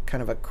 what a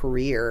kind of a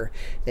career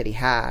that he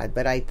had.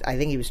 But I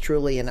think he was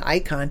truly an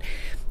icon.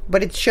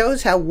 But it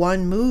shows how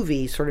one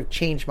movie sort of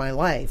changed my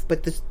life.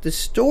 But the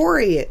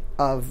story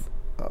of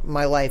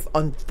my life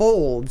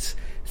unfolds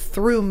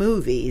through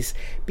movies,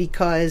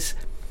 because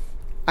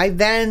I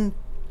then,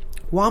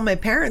 while my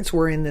parents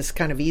were in this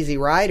kind of Easy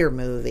Rider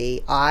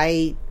movie,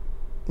 I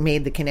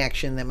made the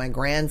connection that my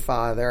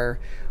grandfather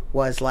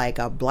was like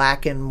a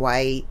black and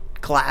white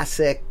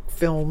classic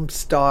film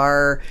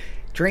star,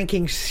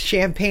 drinking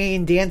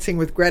champagne, dancing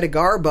with Greta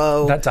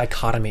Garbo. That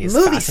dichotomy is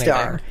movie fascinating.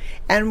 Star.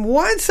 And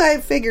once I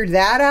figured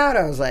that out,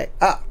 I was like,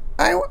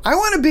 I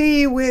want to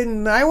be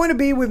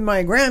with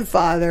my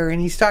grandfather, and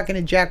he's talking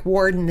to Jack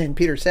Warden and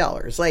Peter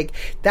Sellers.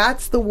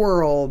 That's the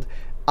world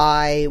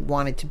I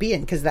wanted to be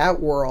in, because that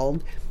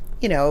world,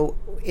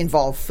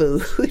 involved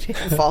food,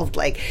 involved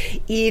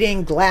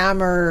eating,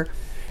 glamour.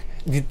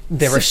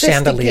 There were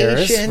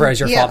chandeliers, whereas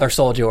your father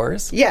sold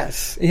yours.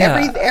 Yes.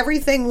 Yeah.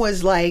 Everything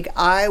was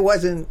I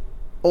wasn't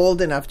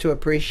old enough to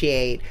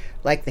appreciate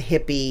the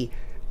hippie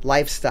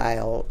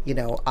lifestyle.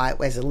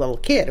 As a little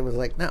kid, it was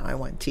no, I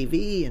want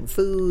TV and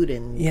food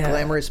and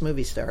glamorous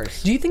movie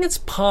stars. Do you think it's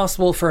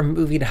possible for a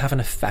movie to have an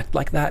effect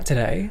like that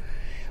today?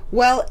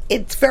 Well,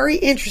 it's very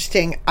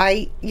interesting.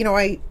 I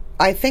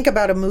think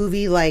about a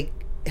movie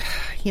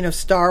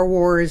Star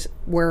Wars,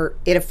 where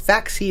it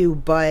affects you,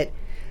 but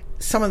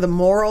some of the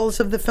morals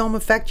of the film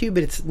affect you,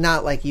 but it's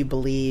not like you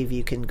believe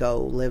you can go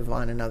live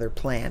on another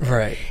planet.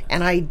 Right.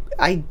 And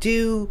I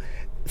do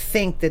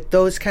think that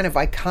those kind of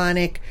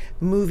iconic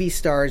movie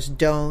stars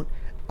don't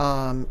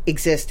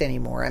exist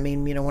anymore. I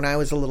mean, when I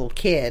was a little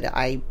kid,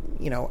 I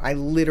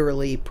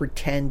literally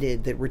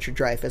pretended that Richard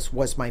Dreyfuss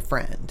was my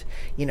friend.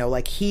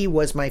 He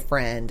was my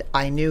friend.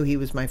 I knew he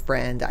was my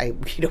friend. I,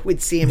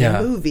 would see him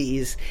in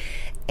movies,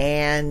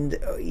 and,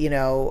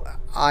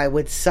 I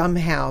would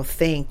somehow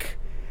think,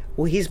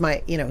 well, he's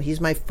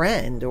my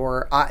friend,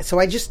 so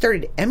I just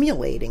started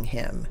emulating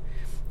him,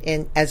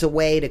 and as a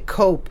way to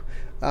cope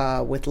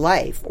with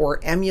life, or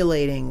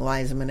emulating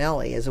Liza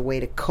Minnelli as a way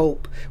to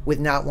cope with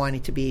not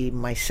wanting to be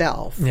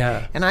myself.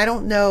 Yeah. And I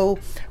don't know,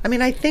 I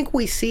mean, I think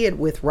we see it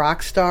with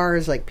rock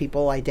stars, like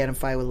people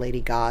identify with Lady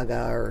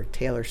Gaga or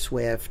Taylor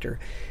Swift or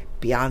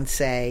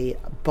Beyonce,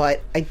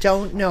 but I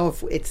don't know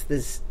if it's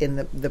this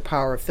in the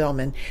power of film.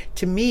 And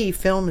to me,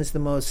 film is the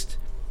most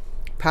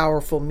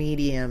powerful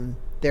medium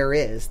there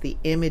is. The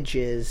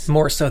images,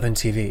 More so than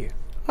TV.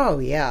 oh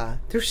yeah,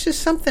 there's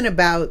just something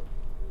about,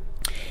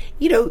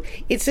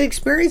 it's an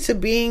experience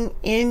of being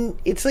in,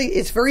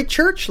 it's very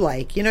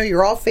church-like.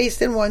 You're all faced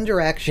in one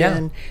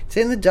direction. Yeah. It's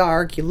in the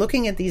dark. You're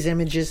looking at these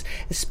images,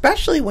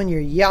 especially when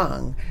you're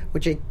young,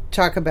 which I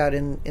talk about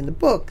in the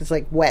book. It's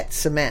like wet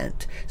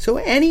cement. So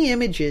any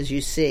images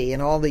you see,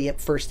 and all the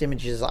first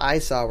images I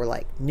saw were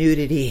like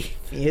nudity,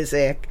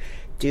 music,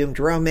 doomed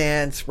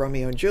romance,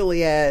 Romeo and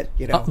Juliet,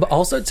 But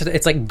also today,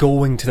 it's like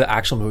going to the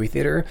actual movie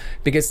theater,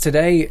 because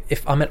today,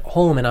 if I'm at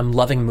home and I'm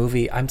loving a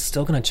movie, I'm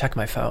still going to check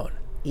my phone.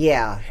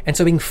 Yeah. And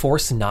so being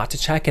forced not to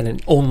check it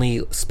and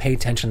only pay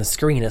attention to the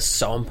screen is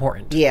so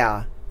important.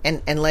 Yeah.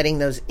 And letting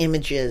those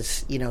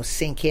images,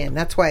 sink in.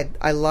 That's why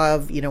I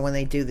love, when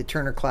they do the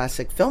Turner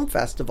Classic Film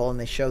Festival and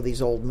they show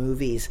these old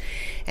movies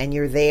and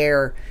you're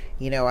there.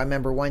 I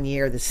remember one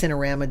year the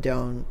Cinerama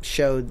Dome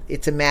showed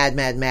It's a Mad,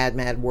 Mad, Mad,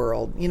 Mad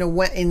World,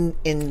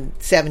 in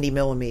 70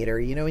 millimeter,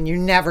 and you're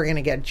never going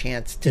to get a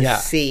chance to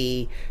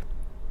see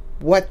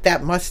what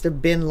that must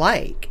have been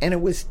like. And it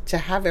was to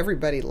have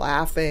everybody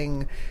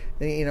laughing,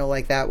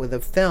 like that with a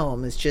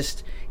film is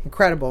just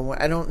incredible.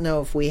 I don't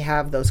know if we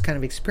have those kind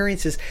of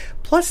experiences.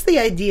 Plus the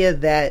idea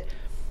that,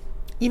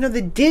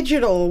 the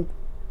digital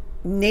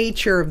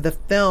nature of the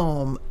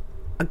film,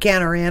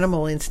 again, our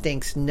animal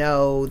instincts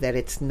know that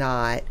it's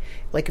not.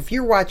 Like if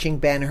you're watching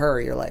Ben-Hur,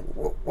 you're like,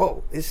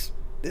 whoa, these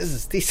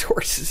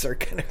horses are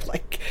gonna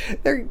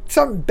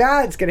something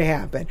bad's gonna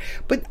happen.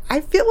 But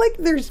I feel like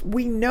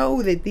we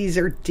know that these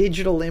are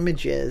digital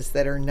images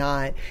that are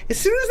not. As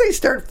soon as they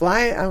start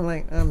flying, I'm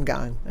like, I'm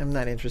gone. I'm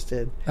not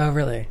interested. Oh,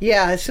 really?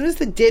 Yeah, as soon as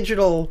the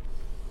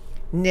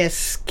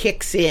digitalness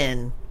kicks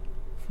in,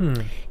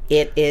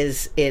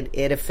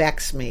 it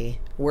affects me.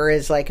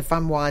 Whereas like if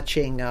I'm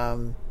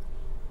watching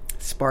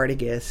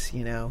Spartacus,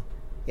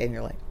 and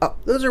you're like, oh,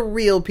 those are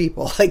real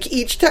people. Like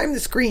each time the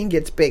screen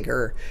gets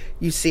bigger,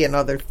 you see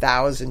another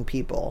 1,000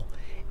 people.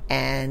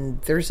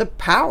 And there's a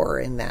power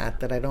in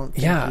that I don't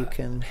think you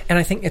can. And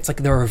I think it's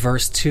like the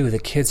reverse too. The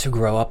kids who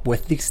grow up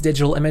with these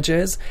digital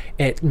images,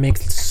 it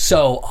makes it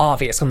so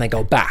obvious when they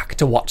go back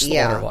to watch the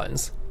older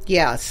ones.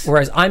 Yes.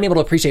 Whereas I'm able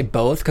to appreciate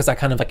both because I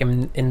kind of like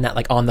am in that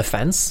like on the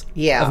fence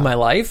of my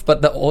life.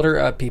 But the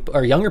older people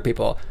or younger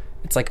people,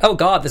 it's like, oh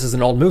God, this is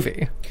an old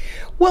movie.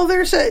 Well,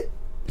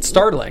 it's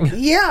startling.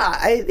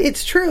 Yeah,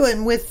 it's true.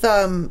 And with,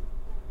 the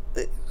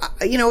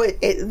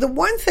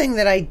one thing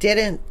that I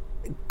didn't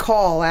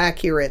call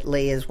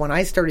accurately is when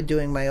I started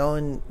doing my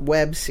own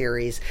web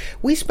series,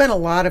 we spent a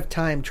lot of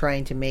time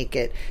trying to make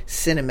it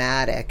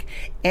cinematic.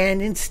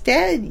 And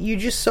instead, you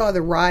just saw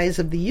the rise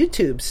of the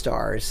YouTube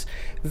stars.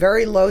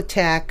 Very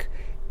low-tech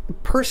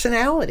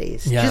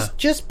personalities. Yeah.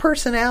 Just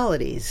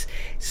personalities.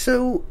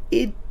 So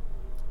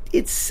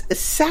it's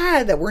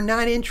sad that we're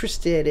not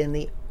interested in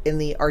the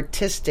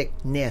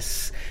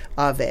artisticness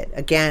of it.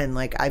 Again,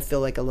 like I feel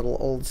like a little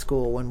old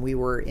school when we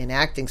were in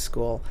acting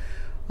school.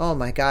 Oh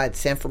my God,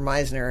 Sanford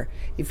Meisner,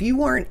 if you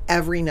weren't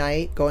every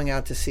night going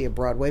out to see a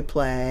Broadway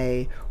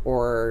play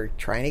or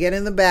trying to get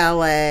in the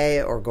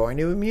ballet or going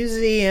to a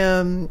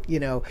museum,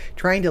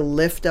 trying to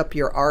lift up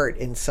your art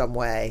in some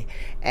way.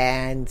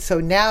 And so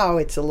now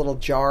it's a little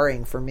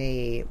jarring for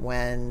me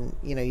when,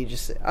 you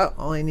just say, oh,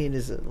 all I need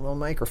is a little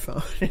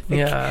microphone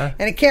and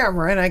a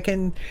camera and I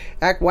can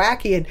act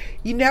wacky. And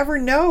you never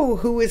know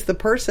who is the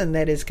person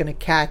that is going to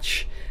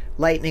catch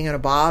lightning in a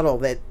bottle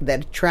that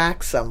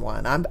attracts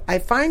someone. I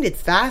find it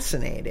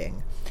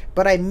fascinating,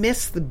 but I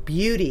miss the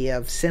beauty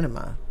of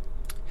cinema.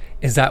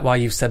 Is that why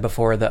you've said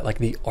before that like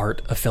the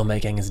art of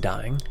filmmaking is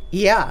dying?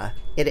 Yeah,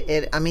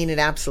 it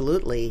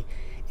absolutely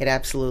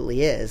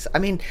is. I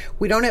mean,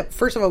 we don't have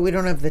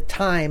the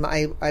time.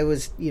 I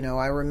was,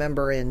 I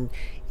remember in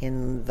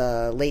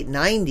the late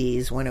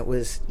 90s when it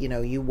was,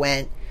 you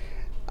went,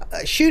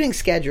 a shooting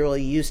schedule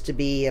used to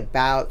be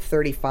about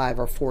 35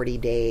 or 40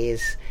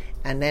 days.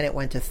 And then it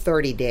went to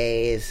 30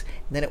 days,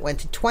 and then it went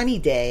to 20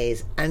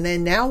 days, and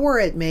then now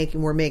we're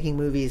making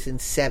movies in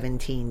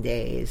 17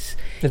 days.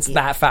 It's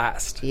that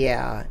fast.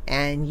 Yeah,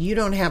 and you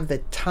don't have the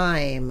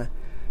time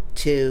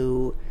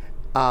to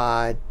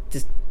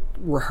just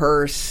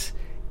rehearse,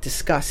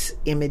 discuss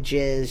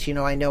images.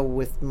 I know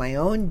with my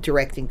own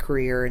directing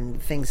career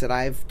and things that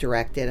I've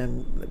directed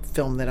and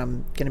film that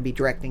I'm going to be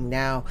directing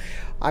now,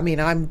 I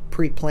mean, I'm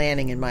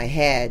pre-planning in my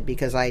head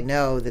because I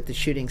know that the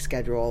shooting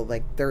schedule,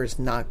 like, there's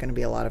not going to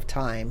be a lot of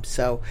time.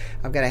 So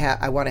I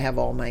want to have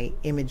all my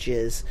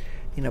images,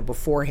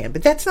 beforehand.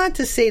 But that's not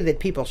to say that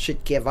people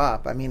should give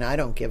up. I mean, I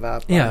don't give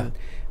up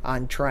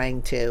on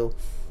trying to,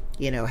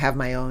 have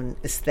my own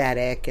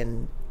aesthetic,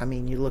 and I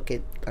mean, look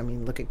at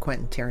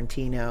Quentin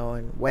Tarantino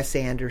and Wes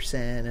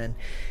Anderson,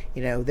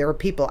 and there are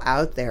people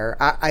out there.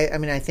 I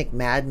mean, I think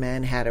Mad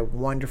Men had a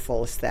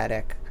wonderful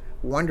aesthetic,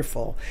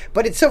 wonderful.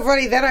 But it's so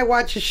funny. Then I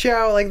watch a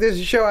show, like there's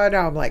a show I know,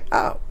 I'm like,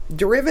 oh,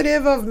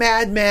 derivative of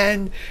Mad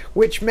Men,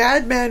 which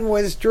Mad Men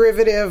was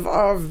derivative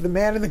of The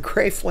Man in the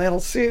Gray Flannel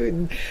Suit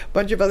and a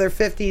bunch of other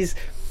 50s.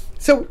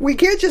 So we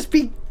can't just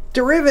be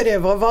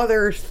derivative of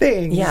other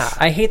things. Yeah,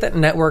 I hate that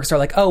networks are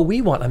like, oh,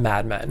 we want a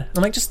Mad Men.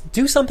 I'm like, just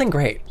do something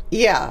great.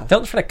 Yeah.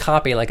 Don't try to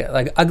copy like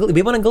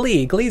we want a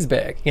Glee. Glee's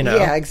big,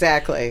 Yeah,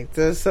 exactly.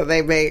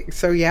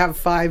 So you have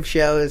 5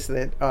 shows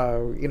that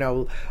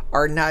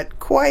are not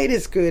quite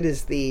as good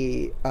as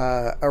the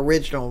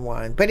original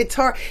one, but it's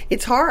hard.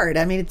 It's hard.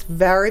 I mean, it's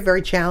very,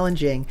 very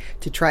challenging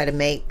to try to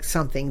make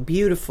something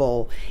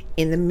beautiful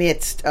in the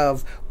midst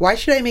of, why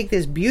should I make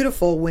this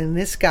beautiful when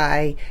this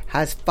guy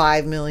has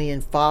 5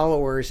 million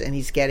followers and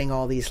he's getting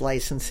all these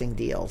licensing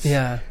deals?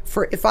 Yeah.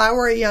 If I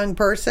were a young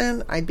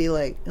person, I'd be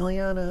like,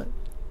 Ileana,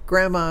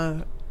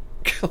 Grandma,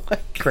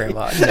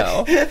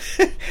 no.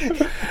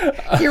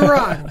 You're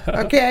wrong,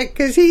 okay?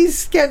 Because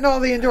he's getting all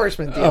the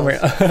endorsement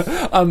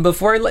deals.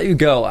 Before I let you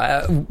go,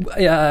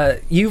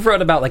 you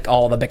wrote about like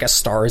all the biggest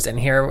stars in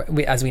here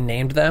as we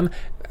named them.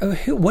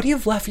 What do you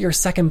have left for your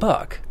second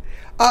book?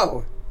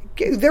 Oh,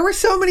 there were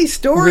so many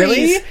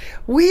stories.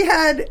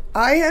 Really?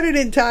 I had an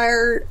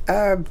entire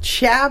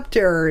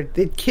chapter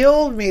that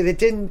killed me that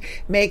didn't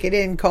make it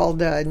in, called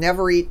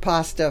Never Eat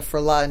Pasta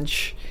for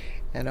Lunch,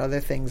 and other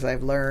things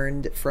I've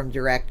learned from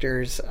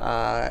directors.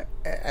 I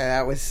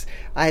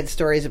had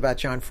stories about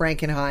John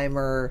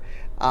Frankenheimer,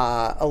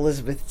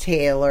 Elizabeth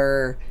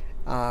Taylor,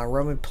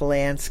 Roman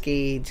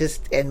Polanski,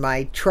 just in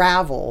my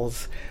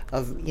travels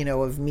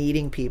of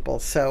meeting people.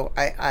 So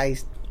I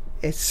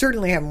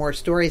certainly have more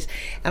stories,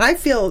 and I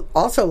feel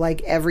also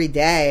like every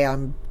day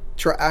I'm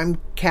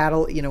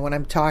when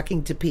I'm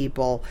talking to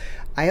people,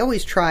 I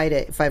always try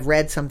to, if I've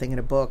read something in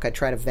a book, I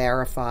try to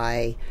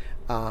verify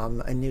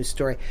a news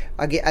story.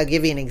 I'll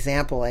give you an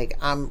example. Like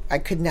I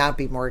could not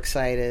be more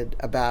excited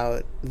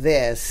about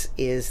this.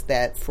 Is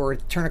that for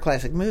Turner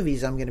Classic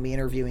Movies, I'm going to be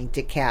interviewing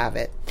Dick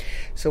Cavett.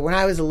 So when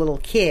I was a little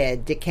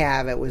kid, Dick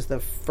Cavett was the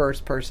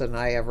first person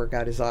I ever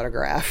got his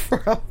autograph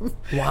from.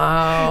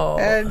 Wow!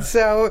 And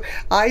so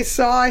I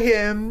saw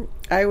him.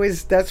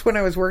 That's when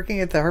I was working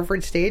at the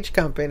Hartford Stage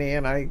Company,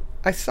 and I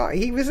saw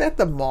he was at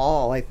the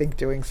mall, I think,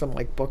 doing some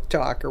like book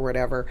talk or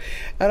whatever.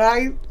 And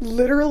I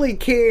literally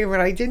came, and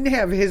I didn't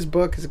have his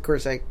book, because of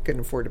course I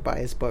couldn't afford to buy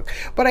his book,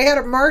 but I had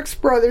a Marx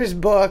Brothers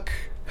book.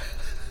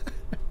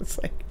 It's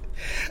like,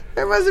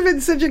 I must have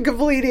been such a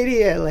complete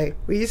idiot. Like,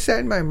 will you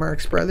sign my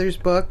Marx Brothers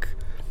book?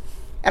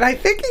 And I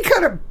think he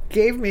kind of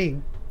gave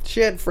me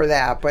shit for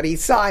that, but he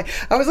signed.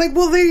 I was like,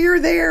 well,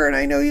 you're there, and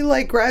I know you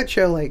like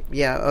Groucho. Like,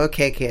 yeah,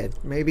 okay, kid,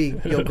 maybe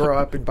you'll grow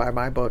up and buy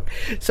my book.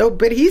 So,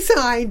 but he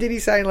signed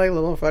like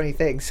little funny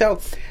things.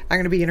 So I'm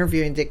going to be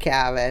interviewing Dick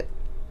Cavett,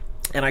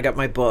 and I got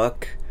my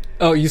book.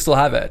 Oh, you still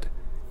have it?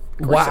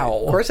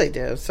 Wow. Of course I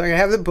do. So I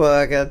have the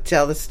book, I'll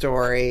tell the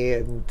story,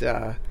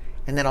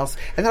 and then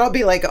I'll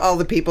be like all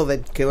the people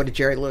that go to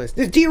Jerry Lewis.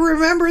 Do you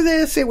remember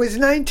this? It was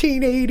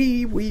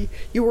 1980.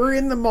 You were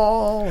in the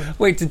mall.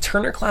 Wait, did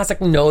Turner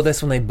Classic know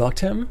this when they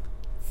booked him?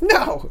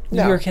 No.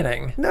 You're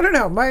kidding.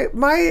 No.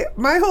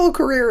 My whole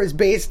career is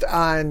based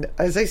on,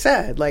 as I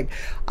said, like,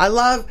 I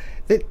love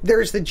that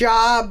there's the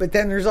job, but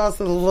then there's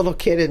also the little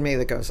kid in me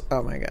that goes,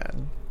 oh my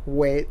God,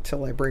 wait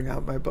till I bring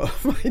out my book,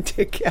 my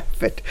Dick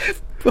Cavett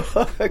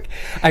book.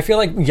 I feel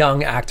like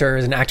young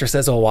actors and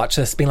actresses will watch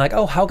this being like,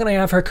 oh, how can I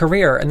have her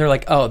career? And they're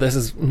like, oh, this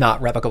is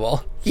not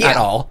replicable at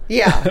all.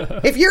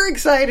 Yeah. If you're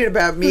excited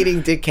about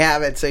meeting Dick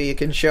Cavett so you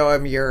can show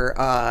him your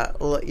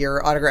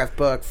autographed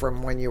book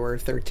from when you were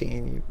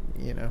 13,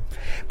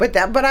 But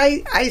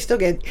I still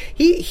get,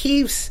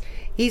 he's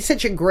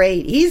such a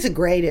great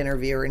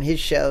interviewer, and his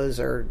shows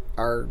are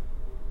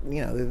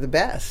they're the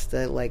best.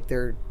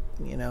 They're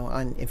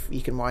if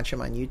you can watch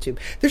them on YouTube.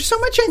 There's so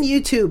much on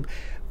YouTube,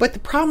 but the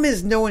problem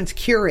is no one's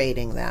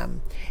curating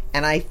them.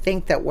 And I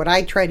think that what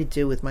I try to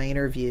do with my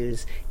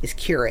interviews is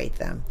curate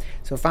them.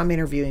 So if I'm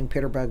interviewing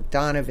Peter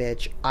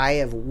Bogdanovich, I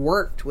have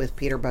worked with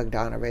Peter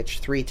Bogdanovich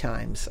 3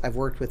 times. I've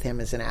worked with him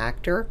as an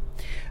actor,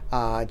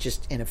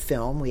 just in a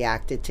film. We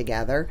acted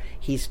together.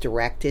 He's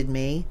directed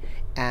me.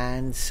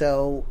 And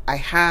so I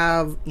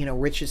have,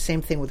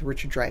 same thing with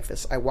Richard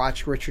Dreyfuss. I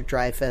watched Richard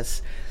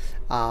Dreyfuss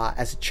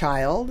as a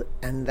child,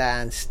 and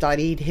then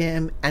studied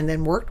him, and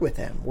then worked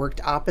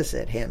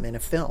opposite him in a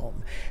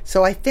film.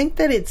 So I think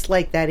that it's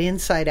like that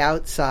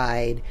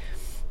inside-outside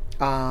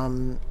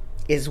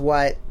is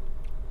what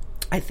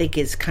I think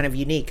is kind of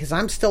unique, because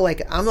I'm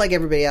like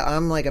everybody else.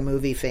 I'm like a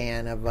movie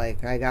fan of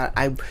like,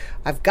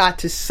 I've got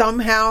to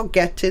somehow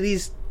get to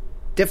these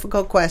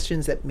difficult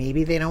questions that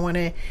maybe they don't want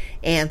to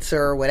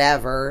answer or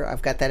whatever.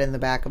 I've got that in the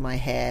back of my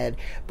head,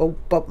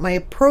 but my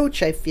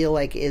approach, I feel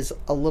like, is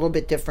a little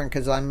bit different,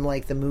 because I'm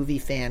like the movie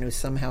fan who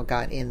somehow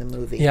got in the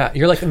movie. Yeah,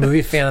 you're like the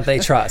movie fan that they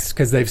trust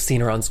because they've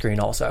seen her on screen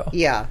also.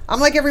 Yeah, I'm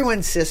like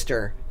everyone's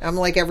sister. I'm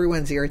like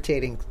everyone's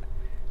irritating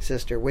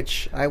sister,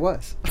 which I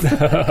was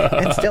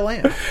and still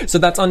am. So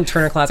that's on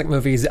Turner Classic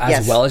Movies as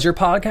Yes. well as your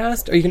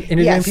podcast? Are you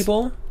interviewing Yes.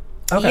 people?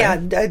 Okay.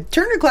 Yeah,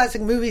 Turner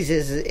Classic Movies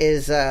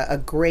is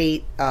a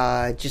great,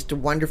 just a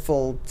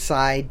wonderful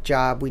side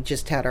job. We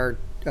just had our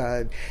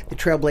the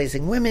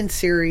Trailblazing Women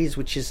series,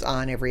 which is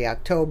on every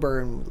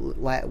October, and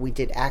we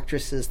did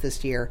actresses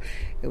this year.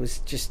 It was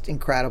just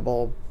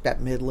incredible.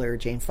 Bette Midler,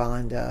 Jane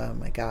Fonda, oh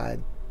my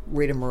God,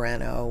 Rita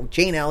Moreno,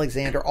 Jane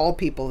Alexander, all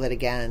people that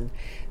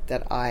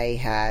I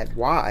had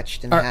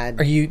watched and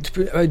had. Are you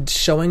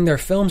showing their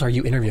films? Or are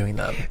you interviewing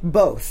them?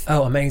 Both.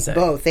 Oh, amazing!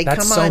 Both. They That's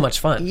come so on, much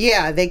fun.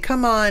 Yeah, they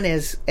come on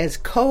as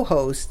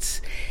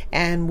co-hosts,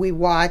 and we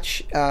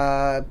watch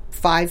 5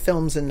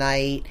 films a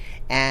night,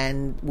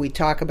 and we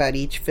talk about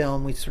each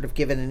film. We sort of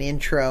give it an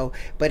intro,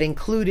 but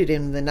included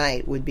in the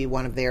night would be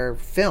one of their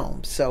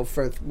films. So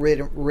for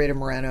Rita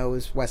Moreno, it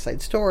was West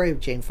Side Story.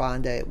 Jane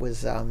Fonda, it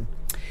was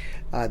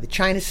The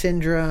China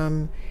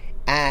Syndrome.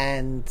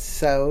 And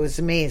so it was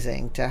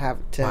amazing to have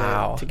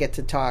to get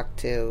to talk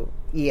to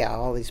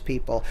all these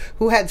people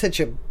who had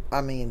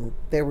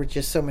they were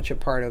just so much a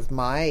part of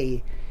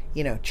my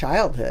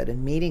childhood,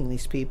 and meeting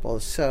these people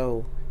is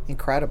so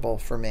incredible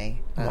for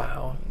me.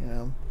 Wow.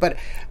 But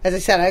as I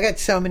said, I got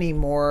so many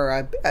more.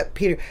 I've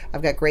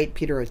got great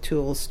Peter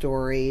O'Toole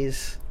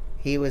stories.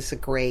 He was a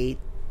great.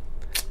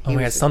 Oh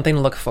my God, something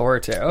to look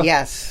forward to.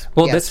 Yes.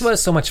 Well, yes. this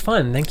was so much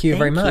fun. Thank you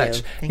very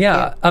much. Thank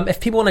you. If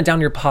people want to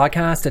download your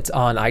podcast, it's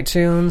on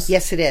iTunes.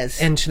 Yes, it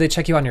is. And should they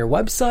check you on your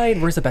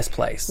website? Where's the best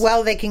place?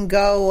 Well, they can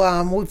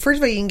go. First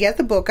of all, you can get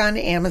the book on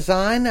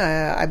Amazon.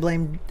 I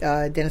blame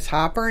Dennis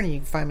Hopper, and you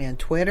can find me on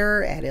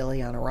Twitter at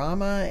Ileana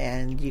Rama,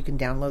 and you can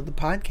download the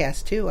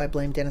podcast too. I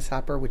blame Dennis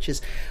Hopper, which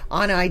is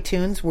on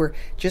iTunes. We're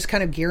just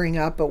kind of gearing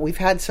up, but we've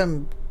had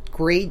some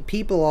great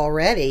people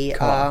already.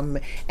 Cool. And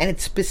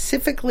it's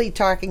specifically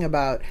talking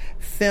about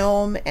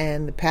film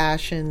and the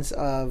passions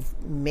of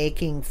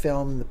making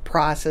film, the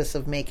process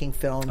of making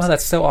films. Oh,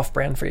 that's so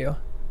off-brand for you.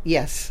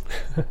 Yes.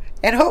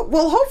 And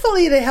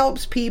hopefully it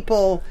helps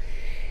people.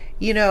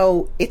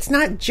 It's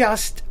not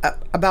just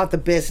about the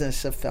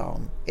business of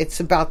film. It's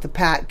about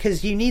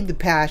because you need the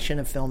passion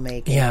of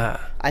filmmaking. Yeah.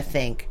 I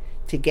think,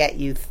 to get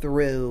you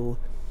through.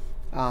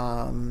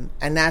 And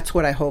that's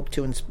what I hope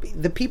to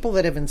the people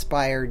that have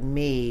inspired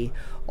me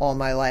all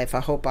my life.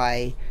 I hope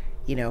I,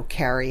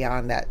 carry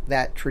on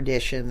that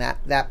tradition,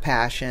 that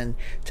passion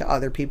to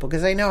other people,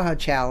 because I know how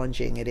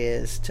challenging it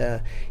is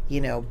to,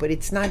 but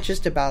it's not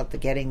just about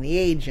getting the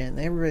agent.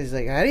 Everybody's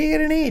like, how do you get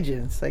an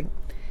agent? It's like,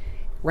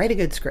 write a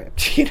good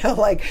script,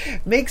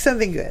 make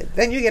something good.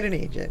 Then you get an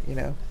agent,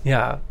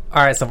 Yeah.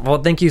 All right. So,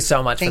 well, thank you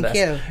so much for this. Thank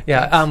you.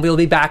 Yeah. We'll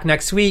be back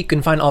next week. You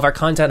can find all of our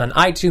content on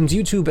iTunes,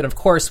 YouTube, and of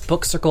course,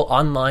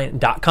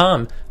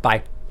 bookcircleonline.com.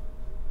 Bye.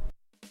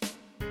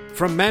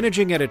 From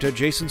managing editor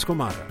Jason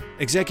Squamata,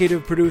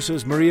 executive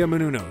producers Maria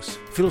Menounos,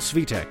 Phil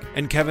Svitek,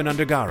 and Kevin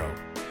Undergaro,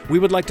 we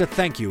would like to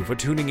thank you for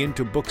tuning in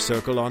to Book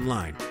Circle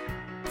Online.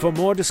 For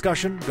more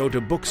discussion, go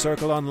to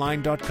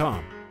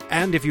bookcircleonline.com.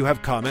 And if you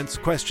have comments,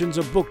 questions,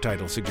 or book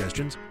title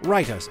suggestions,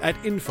 write us at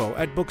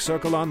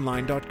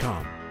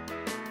info@bookcircleonline.com.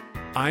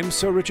 I'm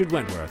Sir Richard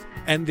Wentworth,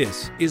 and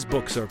this is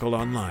Book Circle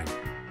Online.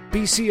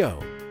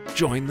 BCO,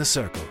 join the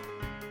circle.